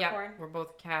Capricorn? Yeah. We're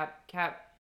both cap.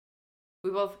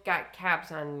 We both got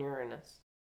caps on Uranus.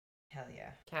 Hell yeah.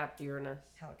 Capped Uranus.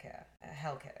 Hell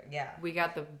yeah. We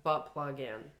got the butt plug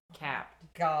in. Capped.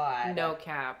 God. No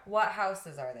cap. What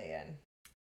houses are they in?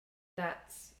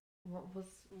 That's what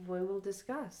we will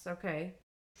discuss. Okay.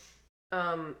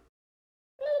 Okay.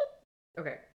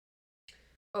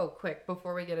 Oh, quick,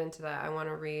 before we get into that, I want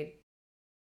to read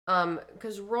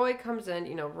because Roy comes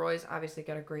in, Roy's obviously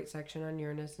got a great section on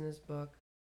Uranus in his book,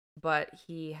 but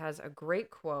he has a great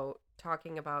quote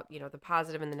talking about, the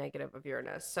positive and the negative of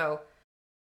Uranus. So,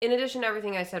 in addition to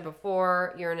everything I said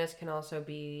before, Uranus can also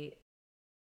be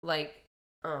like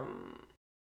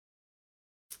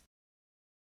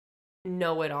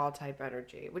know-it-all type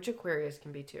energy, which Aquarius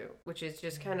can be too, which is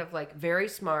just kind of like very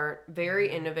smart, very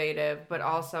innovative, but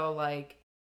also like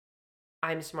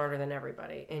I'm smarter than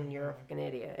everybody and you're a fucking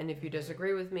idiot. And if you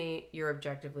disagree with me, you're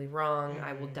objectively wrong.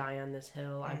 I will die on this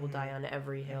hill. I will die on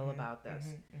every hill about this.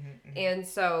 And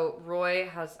so Roy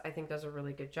I think does a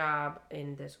really good job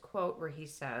in this quote where he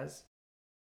says,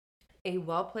 a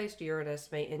well-placed Uranus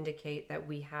may indicate that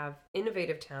we have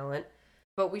innovative talent,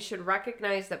 but we should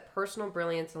recognize that personal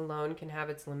brilliance alone can have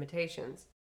its limitations.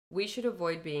 We should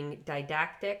avoid being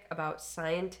didactic about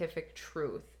scientific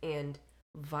truth and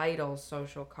vital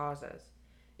social causes.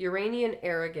 Uranian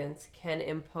arrogance can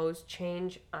impose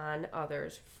change on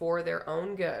others for their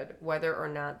own good, whether or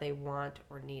not they want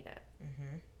or need it.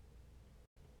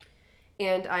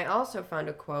 And I also found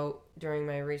a quote during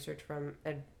my research from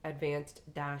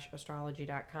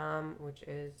advanced-astrology.com, which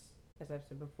is, as I've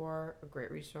said before, a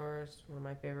great resource, one of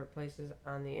my favorite places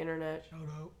on the internet. Shout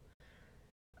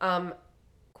out.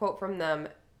 Quote from them,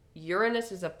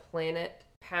 Uranus is a planet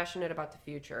passionate about the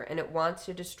future, and it wants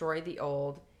to destroy the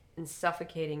old and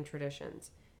suffocating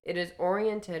traditions. It is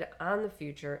oriented on the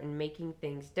future and making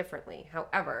things differently.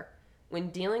 However, when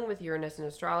dealing with Uranus in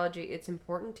astrology, it's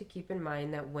important to keep in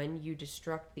mind that when you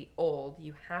destruct the old,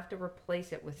 you have to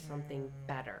replace it with something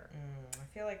better. I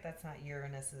feel like that's not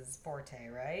Uranus's forte,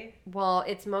 right? Well,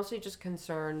 it's mostly just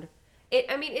concerned.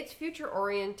 It's future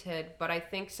oriented, but I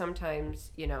think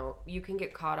sometimes, you can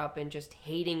get caught up in just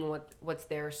hating what's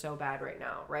there so bad right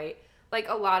now, right? Like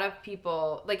a lot of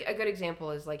people, like a good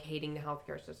example is like hating the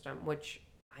healthcare system, which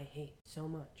I hate so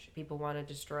much. People want to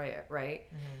destroy it, right?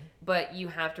 But you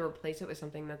have to replace it with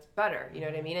something that's better. You know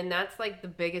what I mean? And that's like the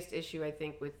biggest issue I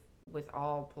think with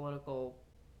all political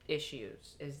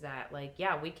issues is that like,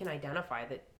 yeah, we can identify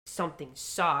that something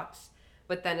sucks,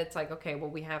 but then it's like, okay, well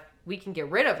we can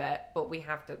get rid of it, but we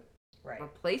have to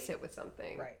replace it with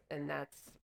something. Right. And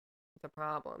that's the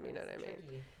problem, you know what I mean?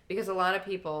 Tricky. Because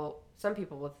some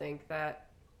people will think that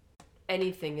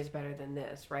anything is better than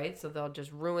this, right? So they'll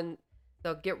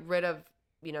get rid of,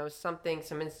 something,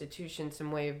 some institution,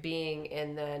 some way of being,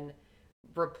 and then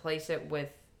replace it with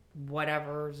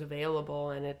whatever's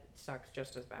available, and it sucks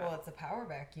just as bad. Well, it's a power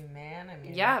vacuum, man.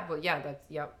 Yep. What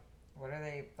are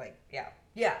they like?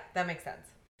 Yeah, that makes sense.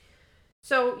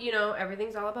 So,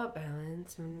 everything's all about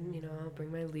balance, and, I'll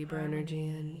bring my Libra energy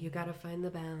in. You gotta find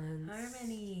the balance.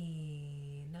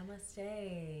 Harmony.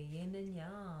 Namaste. Yin and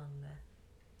yang.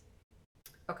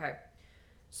 Okay.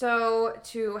 So,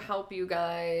 to help you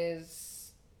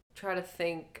guys try to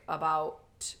think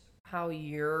about how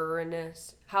your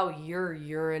Uranus, how your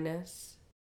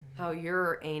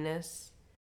anus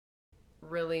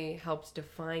really helps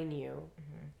define you.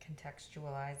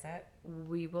 Contextualize it.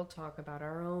 We will talk about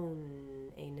our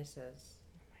own anuses.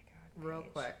 Oh my God. Real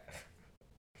quick.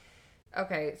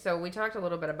 Okay, so we talked a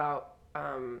little bit about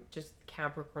just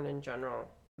Capricorn in general.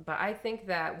 But I think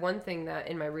that one thing that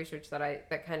in my research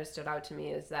that kind of stood out to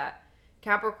me is that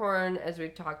Capricorn, as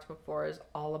we've talked before, is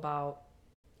all about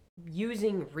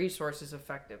using resources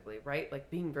effectively, right? Like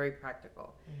being very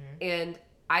practical. And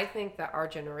I think that our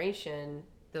generation,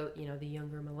 the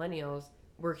younger millennials,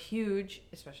 we're huge,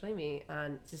 especially me,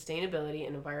 on sustainability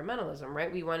and environmentalism,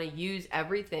 right? We want to use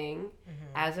everything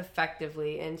as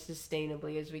effectively and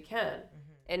sustainably as we can.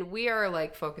 And we are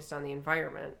like focused on the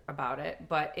environment about it,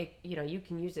 but you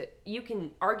can use it. You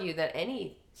can argue that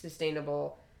any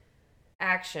sustainable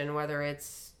action, whether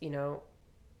it's,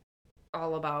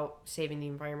 all about saving the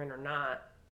environment or not,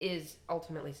 is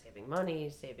ultimately saving money,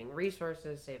 saving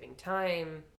resources, saving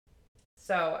time.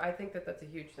 So I think that that's a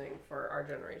huge thing for our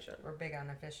generation. We're big on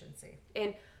efficiency.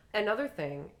 And another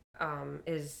thing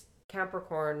is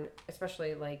Capricorn,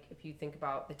 especially like if you think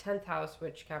about the 10th house,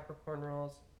 which Capricorn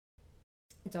rules,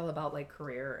 it's all about like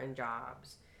career and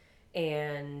jobs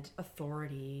and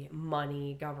authority,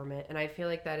 money, government. And I feel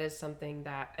like that is something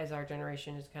that as our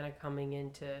generation is kind of coming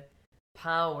into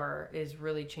power is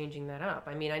really changing that up.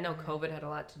 I mean, I know COVID had a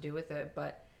lot to do with it,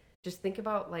 but just think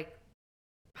about like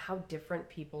how different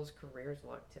people's careers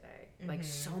look today. Like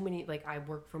so many, like I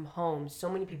work from home. So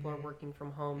many people are working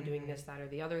from home doing this, that, or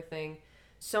the other thing.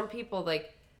 Some people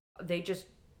like they just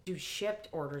do shipped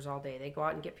orders all day. They go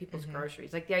out and get people's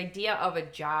groceries. Like the idea of a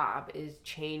job is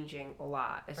changing a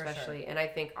lot, especially. And I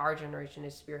think our generation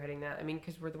is spearheading that. I mean,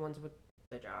 because we're the ones with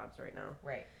the jobs right now.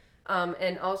 Right.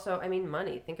 And also, I mean,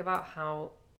 money. Think about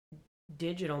how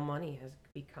digital money has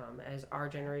become as our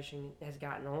generation has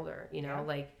gotten older. You know,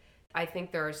 like I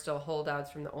think there are still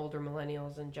holdouts from the older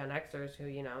millennials and Gen Xers who,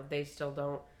 you know, they still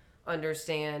don't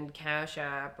understand Cash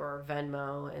App or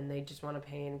Venmo and they just want to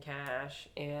pay in cash.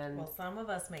 And well, some of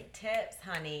us make tips,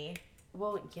 honey.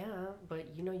 well, yeah, but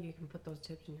you know you can put those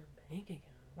tips in your bank account.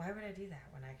 Why would I do that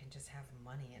when I can just have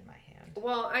money in my hand?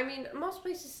 Well, I mean, most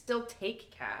places still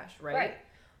take cash, right? Right.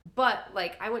 But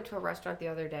like I went to a restaurant the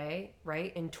other day,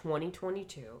 right, in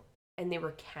 2022, and they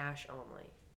were cash only.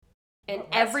 And What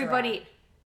everybody, restaurant?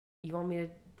 you want me to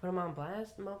put them on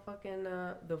blast,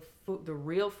 motherfucking the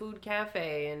Real Food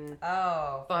Cafe and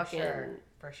Oh, for fucking sure.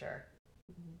 For sure.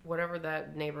 whatever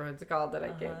that neighborhood's called that I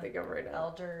can't think of right now.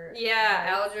 Elder.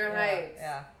 Yeah, Heights? Alger Heights.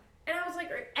 Yeah. And I was like,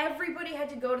 everybody had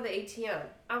to go to the ATM.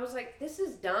 I was like, this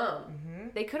is dumb.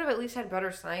 They could have at least had better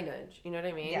signage. You know what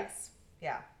I mean? Yes.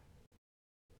 Yeah.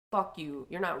 Fuck you.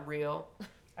 You're not real.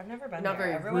 I've never been Not there.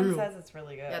 very Everyone real. says it's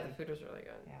really good. Yeah, the food was really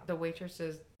good. Yeah. The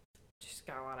waitresses just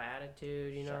got a lot of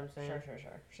attitude. You know what I'm saying? Sure.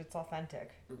 Shit's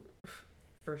authentic.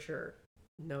 For sure.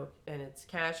 No, and it's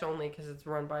cash only because it's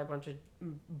run by a bunch of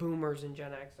boomers and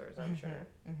Gen Xers, I'm sure.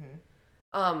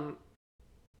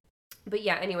 But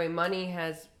yeah, anyway, money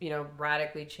has, you know,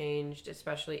 radically changed,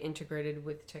 especially integrated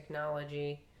with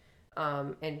technology.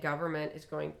 And government is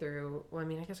going through, well, I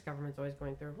mean, I guess government's always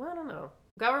going through, well, I don't know.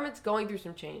 Government's going through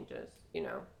some changes, you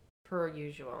know, per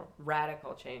usual.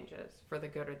 Radical changes for the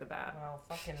good or the bad. Well,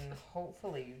 fucking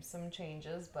hopefully some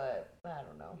changes, but I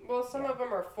don't know. Well, some of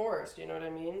them are forced, you know what I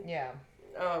mean? Yeah.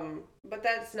 But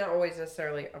that's not always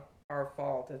necessarily our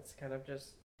fault. It's kind of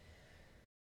just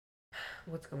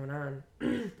what's going on.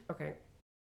 Okay.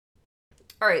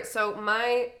 All right. So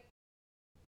my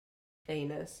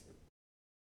Uranus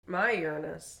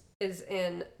is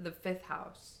in the 5th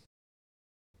house.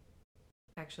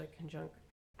 Actually, conjunct.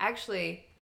 Actually,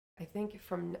 I think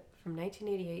from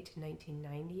 1988 to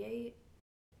 1998,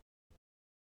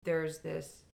 there's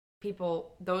this.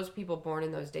 Those people born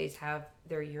in those days have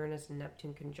their Uranus and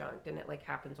Neptune conjunct, and it like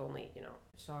happens only, you know,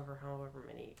 however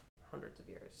many hundreds of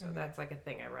years. So that's like a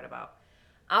thing I read about.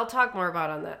 I'll talk more about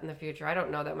on that in the future. I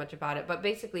don't know that much about it, but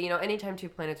basically, you know, anytime two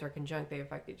planets are conjunct, they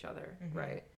affect each other,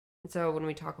 right? And so when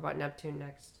we talk about Neptune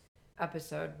next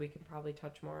episode, we can probably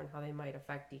touch more on how they might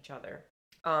affect each other.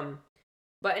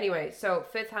 But anyway, so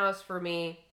 5th house for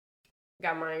me,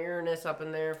 got my Uranus up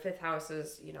in there. 5th house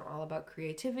is, you know, all about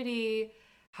creativity,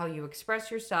 how you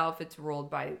express yourself. It's ruled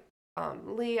by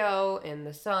Leo and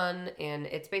the sun, and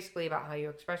it's basically about how you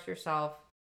express yourself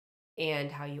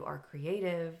and how you are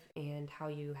creative and how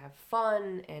you have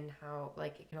fun, and how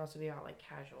like it can also be about like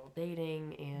casual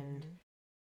dating and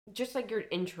just like your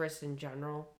interests in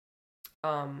general.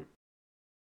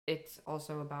 It's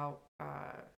also about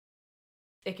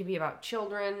it could be about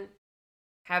children,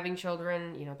 having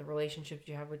children, you know, the relationships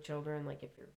you have with children, like if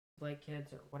you're like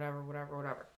kids or whatever.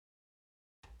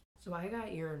 So I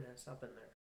got Uranus up in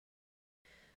there.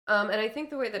 And I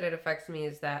think the way that it affects me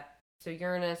is that, so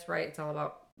Uranus, right, it's all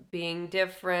about being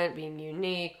different, being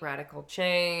unique, radical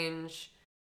change,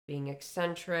 being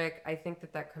eccentric. I think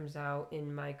that comes out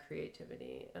in my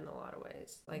creativity in a lot of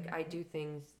ways. Like I do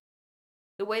things,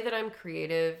 the way that I'm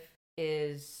creative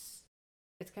is,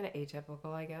 it's kind of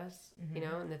atypical, I guess, you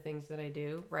know, in the things that I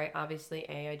do, right? Obviously,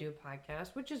 I do a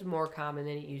podcast, which is more common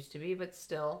than it used to be, but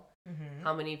still,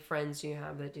 how many friends do you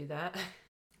have that do that?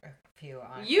 A few.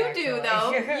 You do,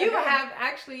 though. You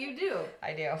do.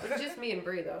 I do. It's just me and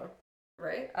Brie, though,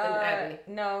 right? And Abby.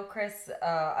 No, Chris,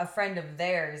 a friend of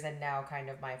theirs, and now kind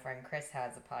of my friend Chris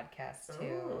has a podcast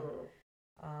too.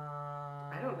 Oh.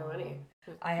 I don't know any.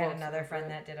 I had another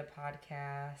friend that did a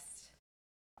podcast.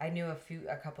 I knew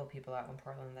a couple people out in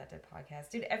Portland that did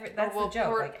podcasts. Dude, that's the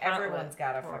joke. Like everyone's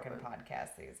got a fucking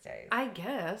podcast these days. I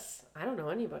guess. I don't know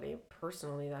anybody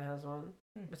personally that has one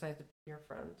besides your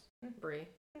friends, Brie.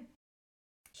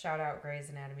 Shout out Grey's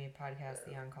Anatomy podcast,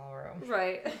 The On Call Room.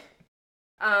 Right.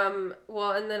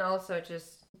 Well, and then also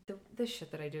just the this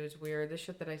shit that I do is weird. This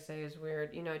shit that I say is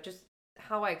weird. You know, just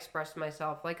how I express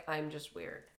myself. Like, I'm just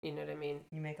weird. You know what I mean?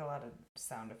 You make a lot of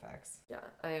sound effects. Yeah,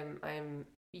 I am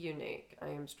unique. I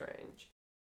am strange.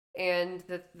 And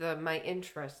my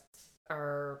interests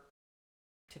are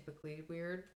typically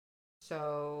weird.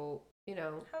 So, you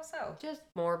know, How so? just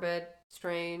morbid,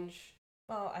 strange.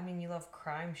 Well, I mean, you love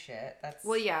crime shit. That's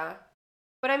Well, yeah.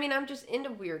 But I mean, I'm just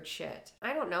into weird shit.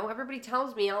 I don't know. Everybody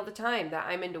tells me all the time that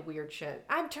I'm into weird shit.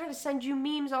 I'm trying to send you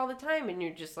memes all the time, and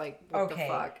you're just like, what the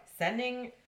fuck?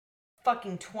 Sending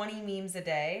fucking 20 memes a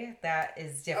day, that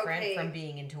is different Okay. from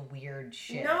being into weird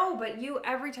shit. No, but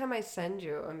every time I send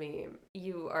you a meme,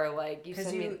 you are like,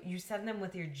 Because you send them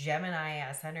with your Gemini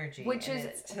ass energy. Which and is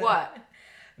it's what?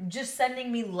 Just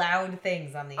sending me loud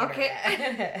things on the Okay.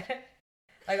 internet.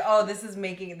 Like, oh, this is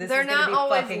They're gonna not be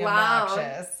always fucking loud.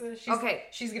 obnoxious.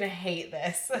 She's gonna hate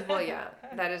this. Well, yeah,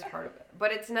 that is part of it.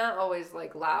 But it's not always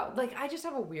like loud. Like, I just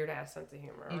have a weird ass sense of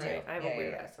humor. You right? do. I have a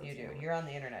weird ass sense You of do. humor. You're on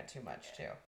the internet too much too.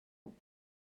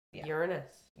 Yeah.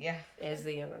 Uranus Yeah. is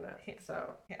the internet. Yeah.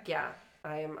 So, Yeah. yeah,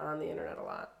 I am on the internet a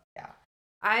lot. Yeah.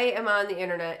 I am on the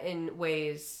internet in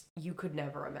ways you could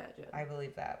never imagine. I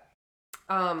believe that.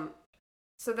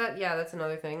 So that's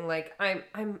another thing. Like,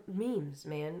 I'm memes,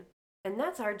 man. And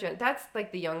that's that's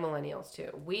like the young millennials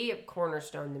too. We have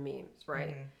cornerstone the memes,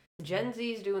 right? Mhm. Gen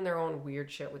Z's doing their own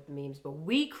weird shit with the memes, but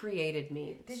we created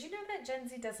memes. Did you know that Gen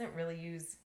Z doesn't really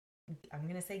use, I'm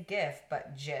going to say GIF,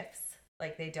 but GIFs?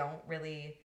 Like, they don't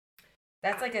really,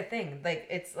 that's like a thing. Like,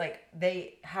 it's like,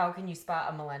 how can you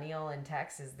spot a millennial in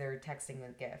text is they're texting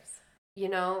with GIFs. You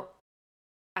know,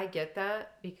 I get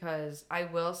that because I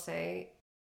will say,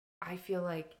 I feel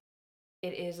like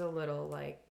it is a little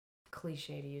like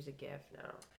cliche to use a GIF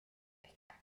now.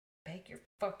 Beg your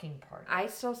fucking pardon. I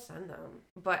still send them,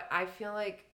 but I feel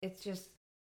like it's just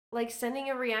like sending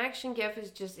a reaction GIF is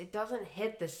just, it doesn't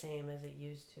hit the same as it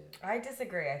used to. I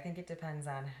disagree. I think it depends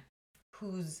on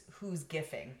who's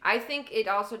GIFing. I think it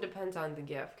also depends on the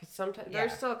GIF because sometimes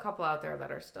there's Yeah. still a couple out there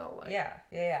that are still like,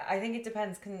 Yeah. I think it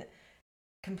depends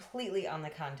completely on the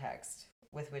context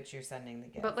with which you're sending the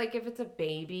GIF. But like if it's a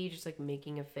baby just like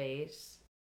making a face,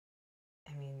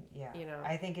 I mean, yeah. You know,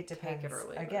 I think it depends it or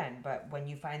leave it. again, but when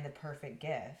you find the perfect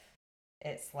GIF,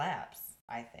 it slaps,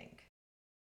 I think.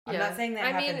 I'm yeah. not saying that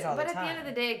happens all the time. But at the end of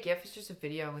the day, a GIF is just a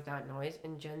video without noise,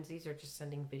 and Gen Zs are just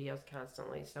sending videos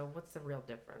constantly. So what's the real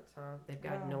difference, huh? They've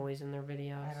got Well, noise in their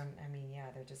videos.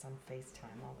 they're just on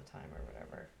FaceTime all the time or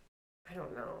whatever. I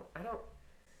don't know. I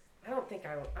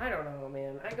don't know,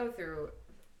 man.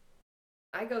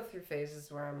 I go through phases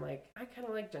where I'm like, I kind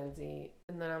of like Gen Z,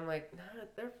 and then I'm like,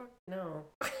 nah, no.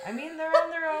 I mean, they're on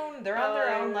their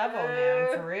own level,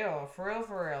 man. For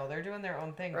real. They're doing their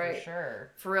own thing Right. for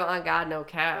sure. For real, on God, no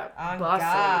cap. On Bussin',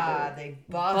 God, dude. they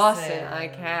Bussin', I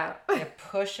cap. They're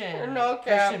pushing. No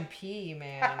cap. Pushing P,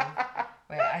 man.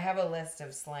 Wait, I have a list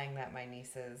of slang that my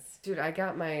nieces. Dude, I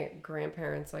got my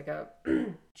grandparents like a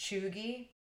Chuggy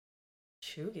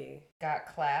chuggy. got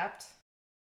clapped.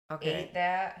 Okay. Ate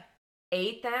that.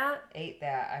 Ate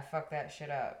that? I fucked that shit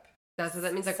up. That's what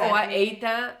that means. Like, Sent oh, I me- ate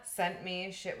that. Sent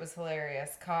me. Shit was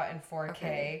hilarious. Caught in 4K.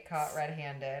 Okay. Caught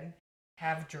red-handed.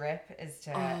 Have drip is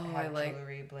to Oh, I have like-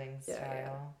 jewelry bling Yeah,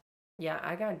 style. Yeah,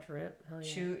 I got drip. Hell yeah.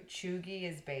 Chuggy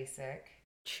is basic.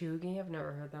 Chuggy? I've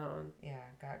never heard that one. Yeah,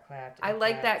 got clapped. I and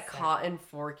like that clapped, caught in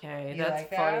 4K. You That's like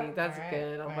that? funny. That's All right,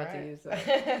 good. I'm all about to right. use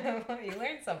that. Well, you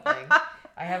learned something.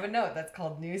 I have a note that's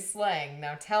called new slang.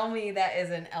 Now tell me that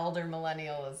is an elder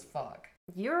millennial as fuck.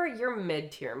 You're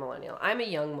mid-tier millennial. I'm a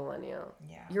young millennial.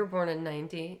 Yeah. You were born in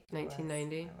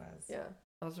 1990? I was. Yeah.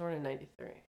 I was born in 93.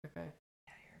 Okay.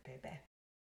 Yeah, you're a baby.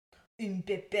 Un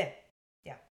bébé.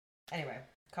 Yeah. Anyway,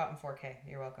 caught in 4K.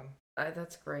 You're welcome.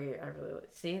 That's great. I really like.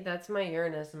 See, that's my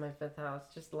Uranus in my 5th house.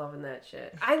 Just loving that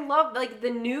shit. I love like the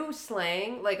new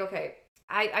slang. Like, okay,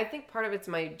 I think part of it's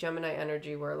my Gemini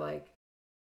energy where like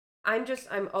I'm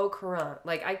au courant.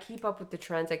 Like I keep up with the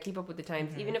trends. I keep up with the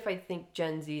times. Mhm. Even if I think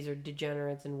Gen Zs are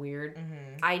degenerates and weird,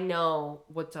 Mm-hmm. I know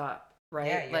what's up. Right?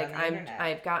 Yeah, you're like on the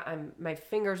internet. I'm my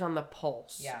fingers on the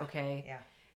pulse. Yeah. Okay. Yeah.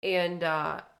 And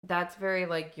that's very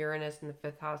like Uranus in the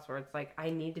 5th house where it's like I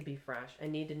need to be fresh. I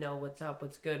need to know what's up,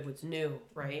 what's good, what's new,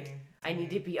 right? Mhm. I need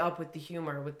to be up with the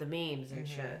humor, with the memes and Mhm.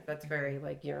 shit. That's very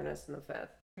like Uranus in the 5th.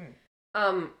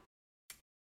 Hmm.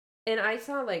 And I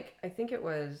saw like I think it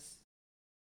was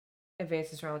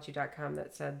advancedastrology.com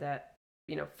that said that,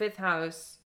 you know, 5th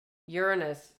house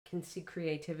Uranus can see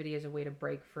creativity as a way to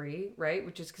break free, right?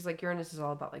 Which is because like Uranus is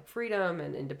all about like freedom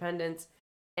and independence.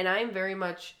 And I'm very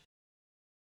much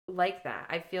like that.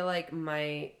 I feel like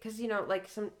because you know, like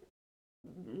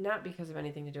not because of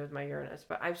anything to do with my Uranus,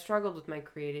 but I've struggled with my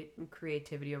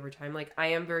creativity over time. Like, I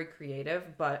am very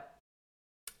creative, but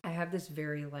I have this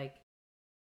very, like,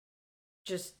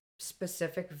 just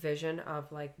specific vision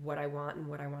of, like, what I want and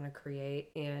what I want to create.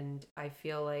 And I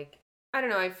feel like, I don't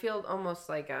know, I feel almost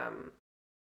like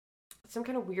some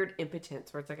kind of weird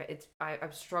impotence where it's like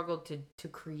I've struggled to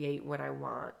create what I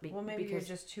want. Well, maybe because,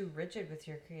 you're just too rigid with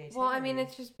your creativity. well, I mean,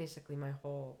 it's just basically my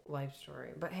whole life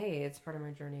story. But hey, it's part of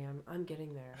my journey. I'm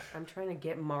getting there. I'm trying to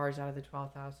get Mars out of the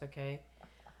 12th house, okay?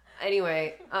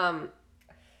 Anyway,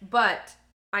 but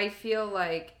I feel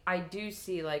like I do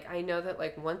see, like, I know that,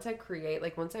 like, once I create,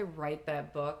 like, once I write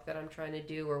that book that I'm trying to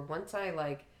do, or once I,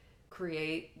 like,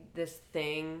 create this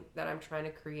thing that I'm trying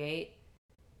to create,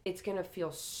 it's gonna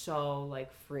feel so,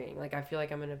 like, freeing. Like, I feel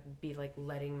like I'm gonna be, like,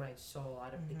 letting my soul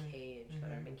out of the cage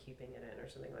that I've been keeping it in, or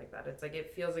something like that. It's like,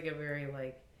 it feels like a very,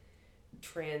 like,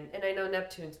 and I know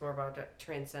Neptune's more about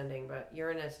transcending, but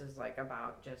Uranus is, like,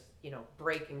 about just, you know,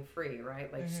 breaking free,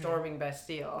 right? Like, storming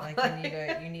Bastille.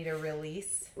 like you need a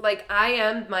release. Like, I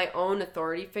am my own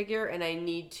authority figure, and I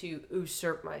need to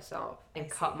usurp myself and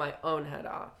cut my own head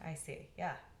off. I see.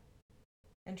 Yeah.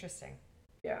 Interesting.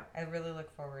 Yeah. I really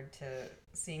look forward to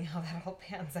seeing how that all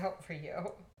pans out for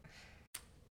you.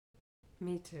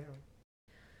 Me too.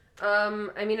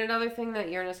 I mean, another thing that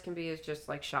Uranus can be is just,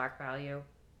 like, shock value.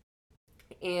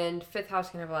 And 5th house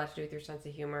can have a lot to do with your sense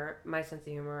of humor. My sense of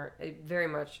humor, very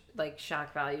much, like,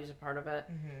 shock value is a part of it.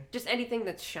 Just anything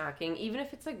that's shocking, even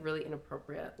if it's, like, really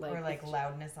inappropriate. Like, or, like,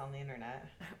 loudness on the internet.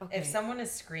 Okay. If someone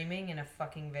is screaming in a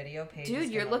fucking video page,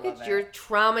 dude, you're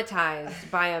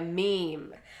traumatized by a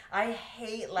meme. I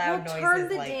hate loud noises turn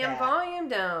the like damn that. volume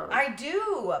down. I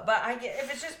do, but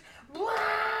if it's just blah.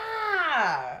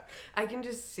 I can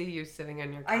just see you sitting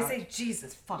on your couch. I say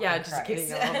Jesus fucking yeah, Christ. just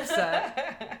kidding. I'm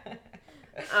upset.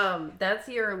 That's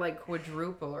your, like,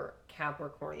 quadruple or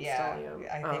Capricorn stellium.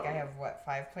 I think I have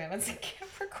 5 planets in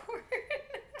Capricorn.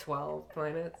 12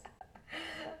 planets.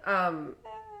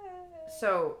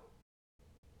 So.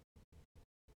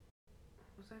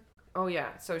 Oh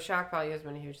yeah, so shock value has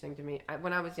been a huge thing to me.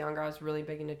 When I was younger, I was really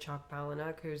big into Chuck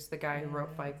Palahniuk, who's the guy who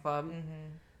wrote Fight Club,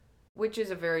 which is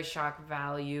a very shock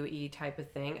value-y type of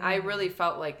thing. I really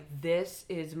felt like this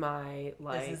is my,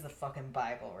 like... This is the fucking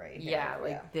Bible right here. Yeah,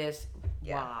 like this...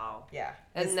 Yeah. Wow. Yeah.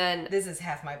 And then... This is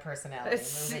half my personality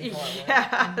moving forward.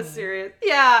 Yeah, serious.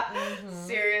 Yeah,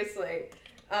 seriously.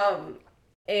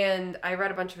 And I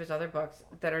read a bunch of his other books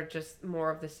that are just more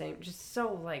of the same. Just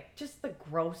so, like, just the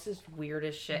grossest,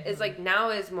 weirdest shit. It's like, now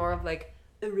is more of, like,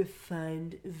 a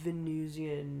refined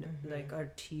Venusian, like,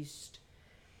 artiste.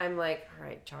 I'm like, all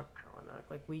right, Chuck Palahniuk,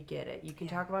 like, we get it. You can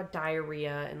talk about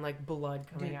diarrhea and, like, blood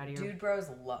coming out of your... Dude bros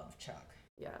love Chuck.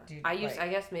 Yeah. Dude, I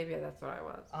guess maybe that's what I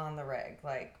was. On the reg.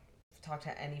 Like, talk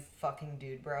to any fucking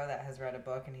dude bro that has read a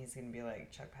book and he's gonna be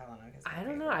like, Chuck Palahniuk is my I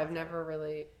don't know. I've never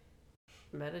really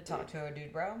met a dude. Talk to a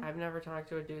dude bro? I've never talked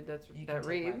to a dude that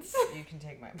reads. You can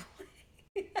take my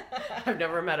point. I've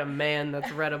never met a man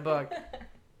that's read a book.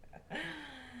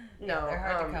 No. They're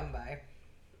hard to come by.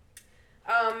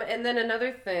 And then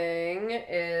another thing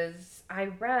is I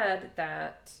read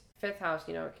that 5th house,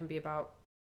 you know, it can be about,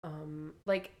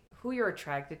 like, who you're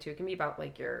attracted to. It can be about,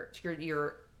 like, your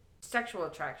sexual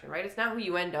attraction, right? It's not who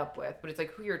you end up with, but it's,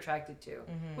 like, who you're attracted to.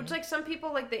 Which, like, some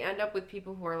people, like, they end up with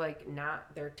people who are, like,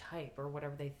 not their type or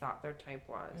whatever they thought their type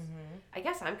was. I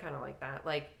guess I'm kind of like that.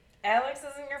 Like, Alex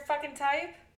isn't your fucking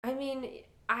type? I mean,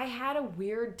 I had a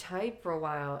weird type for a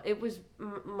while. It was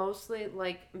mostly,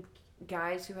 like,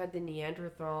 guys who had the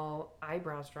Neanderthal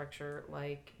eyebrow structure,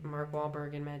 like Mark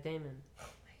Wahlberg and Matt Damon. Oh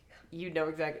my God. You know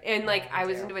exactly. And, like, I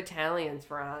was into Italians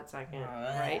for a hot second.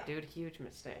 Right, dude? Huge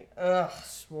mistake. Ugh.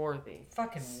 Swarthy.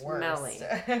 Fucking Smelly.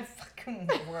 worst. Fucking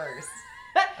worst.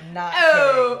 I'm not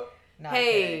kidding. Not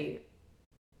kidding.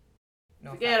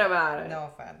 No Forget offense. about it.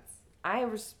 No offense.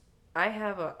 I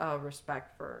have a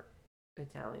respect for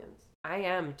Italians. I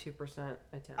am 2%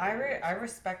 Italian. I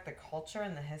respect the culture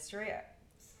and the history.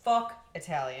 Fuck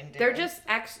Italian dudes. They're just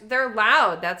they're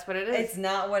loud. That's what it is. It's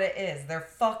not what it is. They're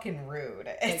fucking rude.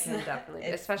 It's definitely,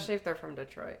 especially if they're from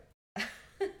Detroit.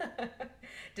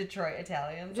 Detroit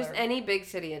Italians. Just any big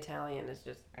city Italian is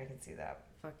just. I can see that.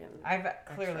 Fucking.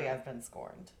 I've been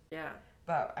scorned. Yeah.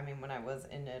 But I mean, when I was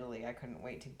in Italy, I couldn't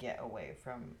wait to get away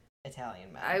from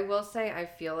Italian men. I will say, I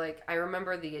feel like I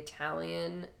remember the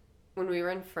Italian when we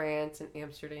were in France and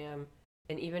Amsterdam.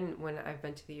 And even when I've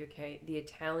been to the UK, the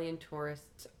Italian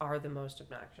tourists are the most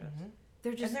obnoxious.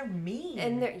 They're just, and they're mean.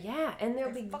 And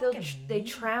they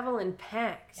travel in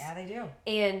packs. Yeah, they do.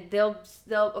 And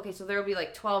so there'll be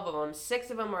like 12 of them.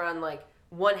 6 of them are on like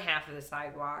one half of the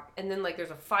sidewalk, and then like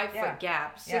there's a 5-foot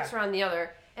gap. 6 are on the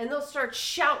other, and they'll start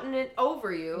shouting it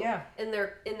over you. Yeah. And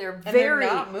they're And very they're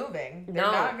not moving. They're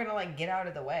No. not gonna like get out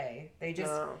of the way. They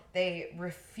just No. they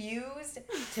refused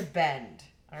to bend.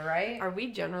 All right. Are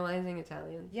we generalizing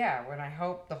Italians? Yeah. When I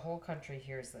hope the whole country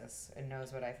hears this and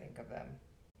knows what I think of them.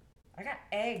 I got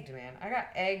egged, man. I got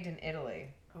egged in Italy.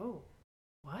 Oh.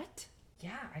 What?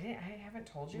 Yeah, I haven't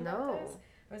told you No. about this.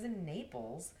 I was in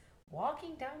Naples,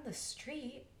 walking down the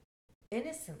street,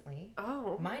 innocently,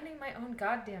 Oh. minding my own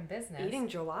goddamn business. Eating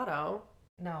gelato.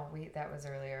 No, that was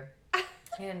earlier.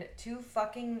 And two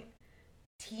fucking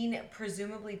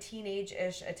presumably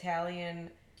teenage-ish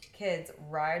Italian kids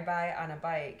ride by on a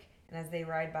bike, and as they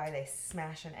ride by, they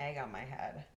smash an egg on my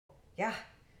head. Yeah,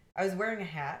 I was wearing a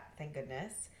hat, thank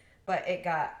goodness. But it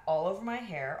got all over my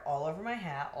hair, all over my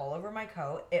hat, all over my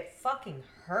coat. It fucking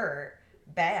hurt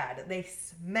bad. They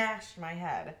smashed my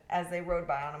head as they rode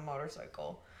by on a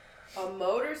motorcycle. A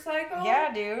motorcycle?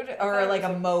 Yeah, dude. Or thought it like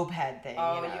was a moped thing.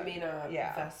 Oh, know? you mean a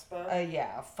Yeah. Vespa?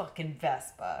 Yeah, a fucking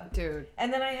Vespa. Dude.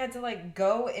 And then I had to like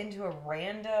go into a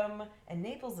random, and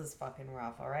Naples is fucking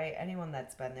rough, all right? Anyone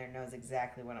that's been there knows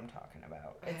exactly what I'm talking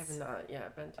about. I have not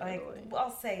yet been to Like, Italy.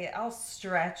 I'll say it. I'll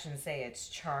stretch and say it's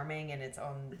charming in its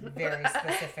own very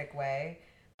specific way.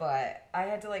 But I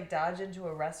had to like dodge into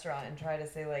a restaurant and try to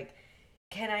say like,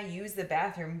 can I use the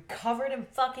bathroom covered in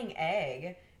fucking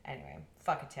egg? Anyway,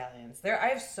 fuck Italians. I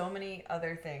have so many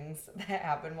other things that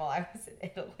happened while I was in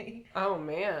Italy. Oh,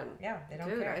 man. Yeah, they don't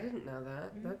Dude, care. I didn't know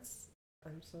that. Mhm.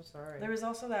 I'm so sorry. There was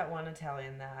also that one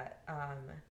Italian that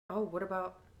Oh, what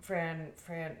about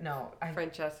Francesco?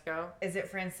 Is it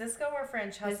Francisco or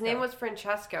Francesco? His name was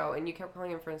Francesco, and you kept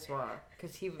calling him Francois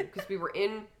because we were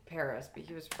in Paris, but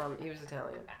he was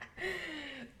Italian.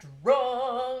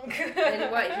 Drunk.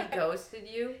 And what, he ghosted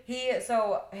you? He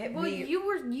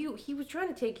was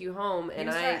trying to take you home, and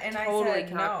I totally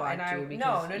said no, cockblocked and I you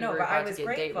because you were but I about was to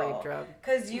get date grateful rape drug.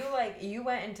 because you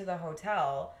went into the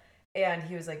hotel. And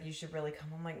he was like, you should really come.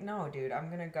 I'm like, no, dude, I'm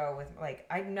going to go with, like,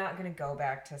 I'm not going to go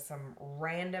back to some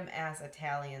random ass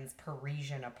Italian's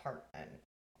Parisian apartment.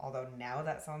 Although now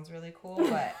that sounds really cool.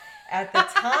 But at the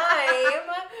time,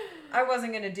 I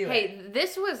wasn't going to do it. Hey,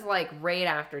 this was like right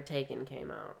after Taken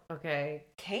came out, okay?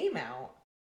 Came out?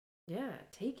 Yeah,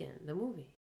 Taken, the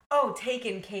movie. Oh,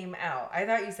 Taken came out. I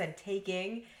thought you said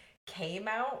Taking came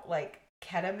out, like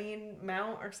ketamine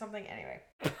mount or something. Anyway.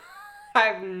 I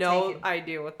have no Taken.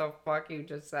 idea what the fuck you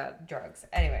just said. Drugs.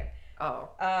 Anyway. Oh.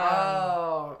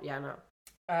 Yeah, no.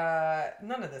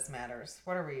 None of this matters.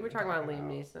 What are we? We're talking about Liam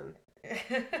Neeson.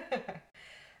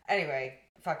 Anyway,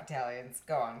 fuck Italians.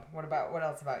 Go on. What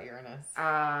else about Uranus?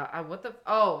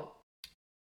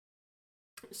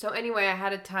 So anyway, I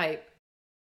had a type.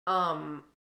 And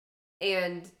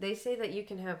they say that you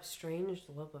can have strange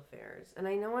love affairs. And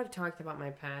I know I've talked about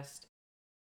my past,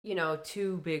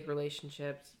 2 big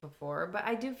relationships before, but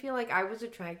I do feel like I've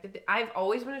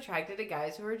always been attracted to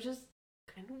guys who are just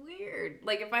kind of weird.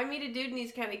 Like, if I meet a dude and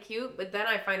he's kind of cute, but then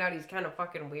I find out he's kind of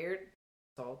fucking weird,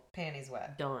 so Panties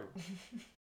wet. done.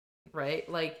 Right?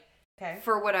 Like, Okay.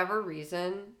 for whatever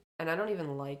reason, and I don't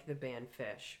even like the band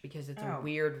Fish because it's a Oh,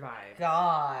 weird vibe.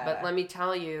 God. But let me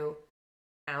tell you,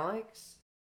 Alex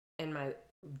and my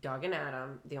Doug and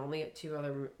Adam, the only 2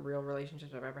 other real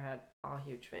relationships I've ever had, all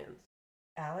huge fans.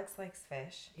 Alex likes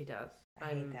fish. He does. I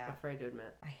hate I'm that. afraid to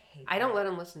admit. I hate. I don't that. let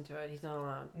him listen to it. He's not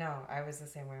allowed. No, I was the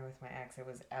same way with my ex. It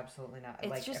was absolutely not. It's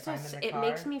like just if I'm in the it car,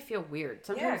 makes me feel weird. Yeah,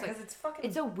 Sometimes because it's fucking.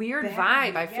 it's a weird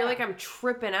bad, vibe. I feel yeah. like I'm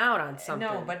tripping out on something.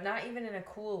 No, but not even in a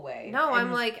cool way. No,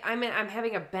 And I'm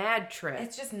having a bad trip.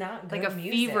 It's just not good like a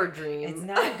music. fever dream. It's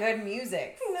not good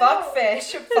music. No. Fuck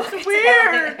fish. Fuck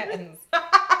weird. Italians.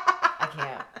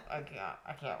 I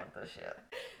can't with this shit.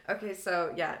 Okay,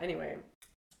 so yeah, anyway.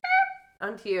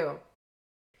 On to you.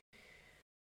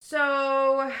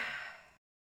 So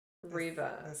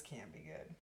Reva, This can't be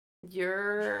good.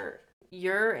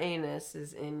 your anus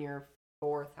is in your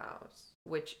 4th house,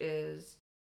 which is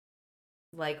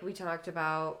like we talked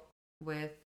about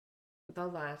with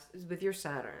your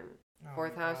Saturn. Oh,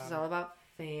 4th house is God. all about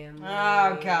family.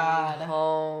 Oh, God.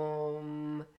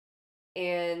 Home.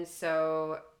 And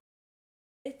so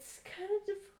it's kind of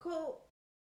difficult.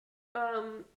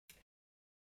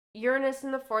 Uranus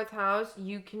in the 4th house,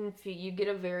 you get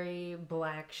a very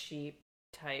black sheep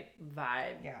type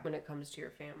vibe when it comes to your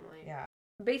family. Yeah.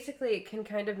 Basically, it can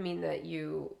kind of mean that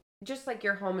you, just like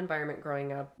your home environment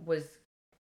growing up was,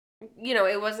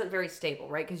 it wasn't very stable,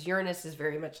 right? Because Uranus is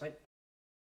very much like,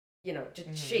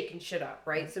 just shaking shit up,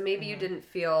 right? So maybe you didn't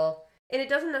feel, and it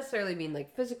doesn't necessarily mean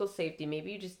like physical safety.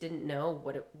 Maybe you just didn't know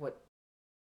what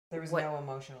There was no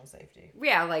emotional safety.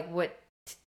 Yeah, like what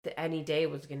any day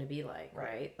was going to be like,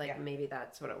 right? Like Yeah. maybe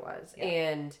that's what it was. Yeah.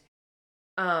 And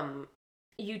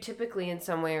you typically in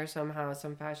some way or somehow,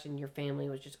 some fashion, your family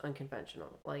was just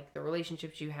unconventional. Like the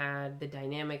relationships you had, the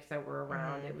dynamics that were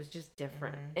around, it was just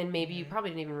different. And maybe you probably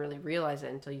didn't even really realize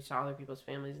it until you saw other people's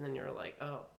families, and then you were like,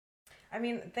 oh. I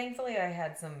mean, thankfully, I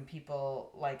had some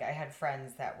people, like, I had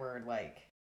friends that were, like,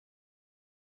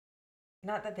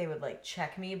 not that they would, like,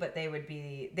 check me, but they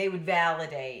would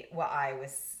validate what I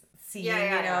was seeing,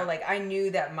 Like, I knew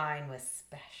that mine was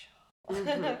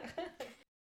special.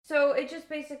 So it just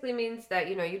basically means that,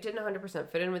 you didn't 100%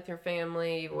 fit in with your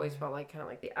family. You've always felt like kind of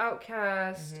like the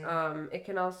outcast. It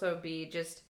can also be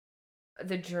just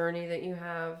the journey that you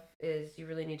have is you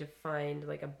really need to find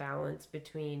like a balance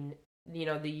between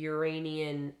the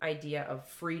Uranian idea of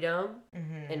freedom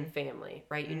and family,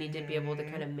 right? You need to be able to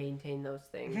kind of maintain those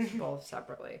things both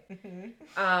separately.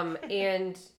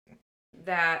 And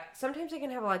that sometimes it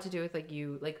can have a lot to do with like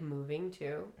you like moving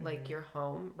too, like your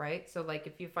home, right? So like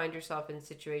if you find yourself in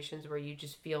situations where you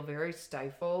just feel very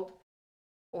stifled,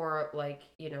 or like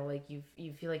like you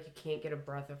feel like you can't get a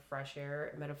breath of fresh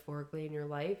air metaphorically in your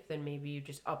life, then maybe you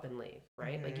just up and leave,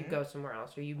 right? Like you go somewhere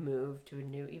else, or you move to a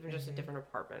new, even just a different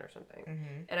apartment or something.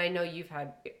 And I know you've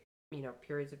had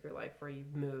periods of your life where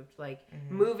you've moved, like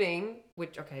moving,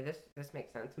 which okay, this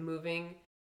makes sense. Moving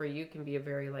for you can be a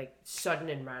very like sudden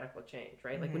and radical change,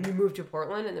 right? Like when you moved to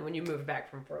Portland, and then when you moved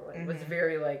back from Portland, it was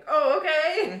very like, oh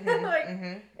okay,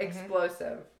 like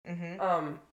explosive.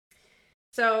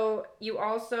 So you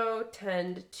also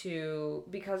tend to,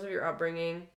 because of your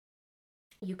upbringing,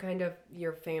 you kind of,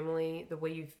 your family, the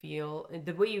way you feel,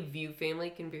 the way you view family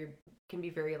can be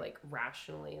very like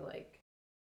rationally, like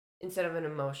instead of an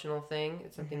emotional thing.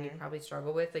 It's something you probably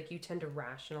struggle with. Like you tend to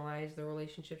rationalize the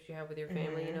relationships you have with your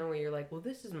family, where you're like, well,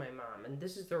 this is my mom and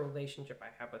this is the relationship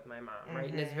I have with my mom,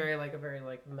 right? And it's very like a very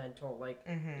like mental, like,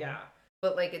 yeah.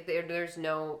 But like there's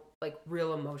no like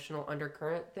real emotional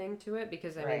undercurrent thing to it,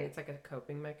 because I mean it's like a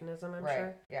coping mechanism, I'm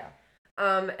sure. Yeah.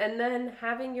 And then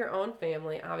having your own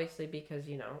family, obviously, because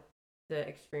the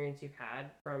experience you've had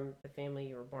from the family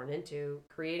you were born into,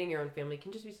 creating your own family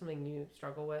can just be something you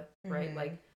struggle with, right?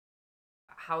 Like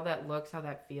how that looks, how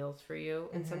that feels for you,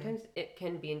 and sometimes it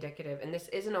can be indicative. And this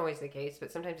isn't always the case,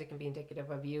 but sometimes it can be indicative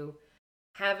of you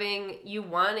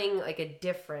wanting like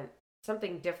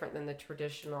something different than the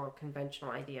traditional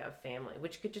conventional idea of family,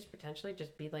 which could just potentially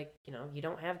just be like, you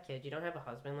don't have kids, you don't have a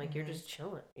husband, like you're just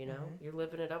chilling, you're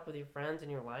living it up with your friends in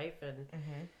your life, and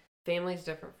family's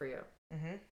different for you.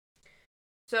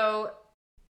 So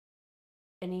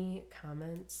any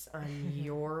comments on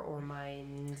your or my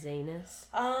Zanus?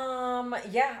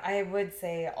 Yeah, I would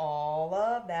say all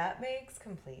of that makes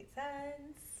complete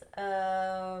sense.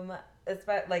 It's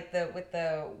about like with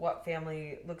the what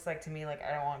family looks like to me. Like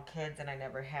I don't want kids, and I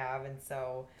never have, and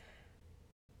so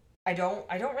I don't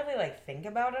really like think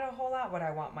about it a whole lot. What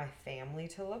I want my family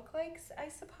to look like, I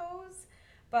suppose,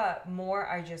 but more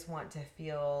I just want to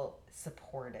feel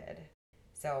supported.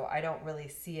 So I don't really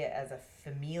see it as a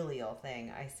familial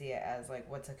thing. I see it as like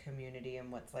what's a community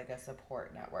and what's like a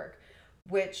support network,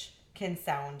 which can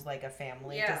sound like a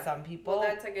family to some people. Well,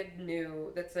 that's like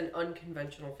that's an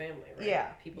unconventional family, right? Yeah.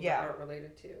 People that aren't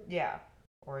related to. Yeah.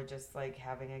 Or just like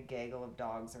having a gaggle of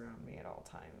dogs around me at all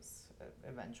times,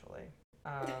 eventually.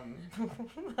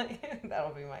 Like,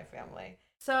 that'll be my family.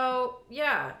 So,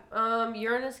 yeah,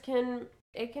 Uranus can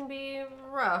be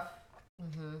rough.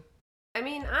 I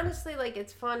mean, honestly, like,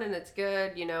 it's fun and it's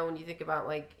good, when you think about,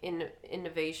 like,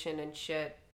 innovation and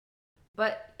shit.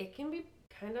 But it can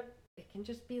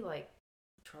just be, like,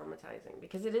 traumatizing,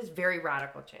 because it is very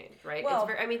radical change, right? Well,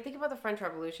 think about the French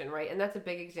Revolution, right? And that's a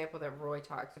big example that Roy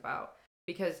talks about,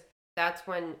 because that's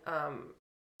when, that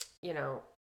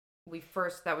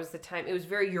was the time, it was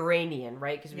very Uranian,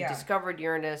 right? Because we discovered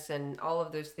Uranus and all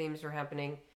of those themes were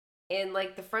happening. And,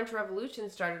 like, the French Revolution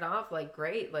started off, like,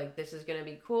 great. Like, this is going to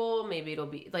be cool. Maybe it'll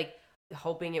be, like,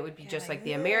 hoping it would be just like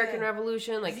the American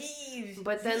Revolution. Like,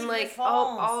 but then, like,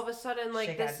 all of a sudden,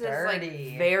 like, this is, like,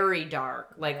 very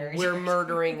dark. Like, we're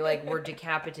murdering, like, we're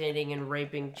decapitating and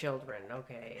raping children.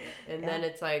 Okay. And then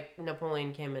it's like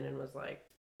Napoleon came in and was like,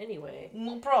 anyway.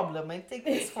 No problem. I take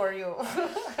this for you.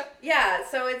 Yeah.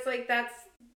 So it's like, that's,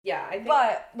 yeah, I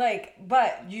think.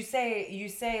 But you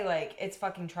say like it's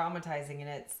fucking traumatizing and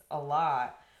it's a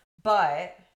lot.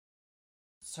 But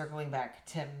circling back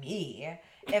to me,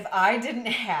 if I didn't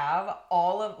have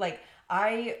all of like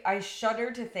I shudder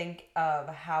to think of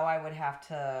how I would have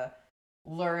to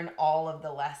learn all of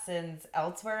the lessons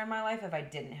elsewhere in my life if I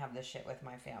didn't have this shit with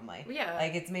my family. Yeah.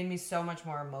 Like it's made me so much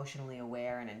more emotionally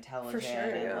aware and intelligent. For sure,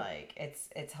 and like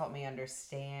it's helped me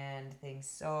understand things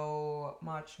so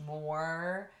much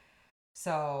more.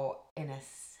 So in a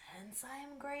sense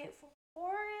I'm grateful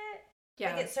for it.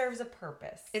 Yeah. Like, it serves a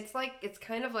purpose. It's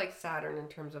kind of like Saturn in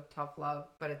terms of tough love,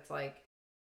 but it's like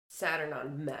Saturn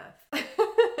on meth.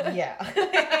 Yeah.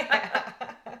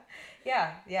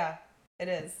 Yeah. It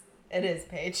is. It is,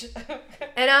 Paige.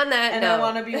 And on that and note, I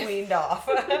want to be weaned off.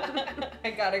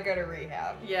 I gotta go to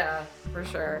rehab. Yeah, for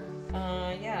sure.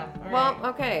 Yeah. All Well, right.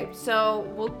 okay, so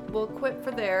we'll quit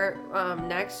for there.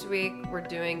 Next week we're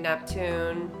doing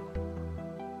Neptune.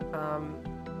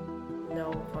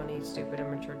 No funny, stupid,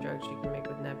 immature jokes you can make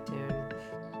with Neptune,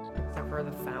 except for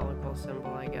the phallical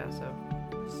symbol, I guess, of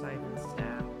Poseidon's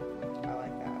staff. I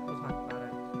like that. We'll talk about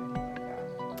it. I like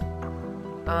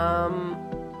that.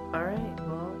 All right.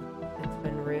 Well, it's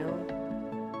been real.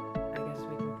 I guess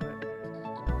we can put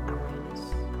Uranus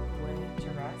away To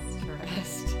rest. to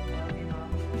rest. I love you,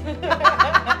 Mom.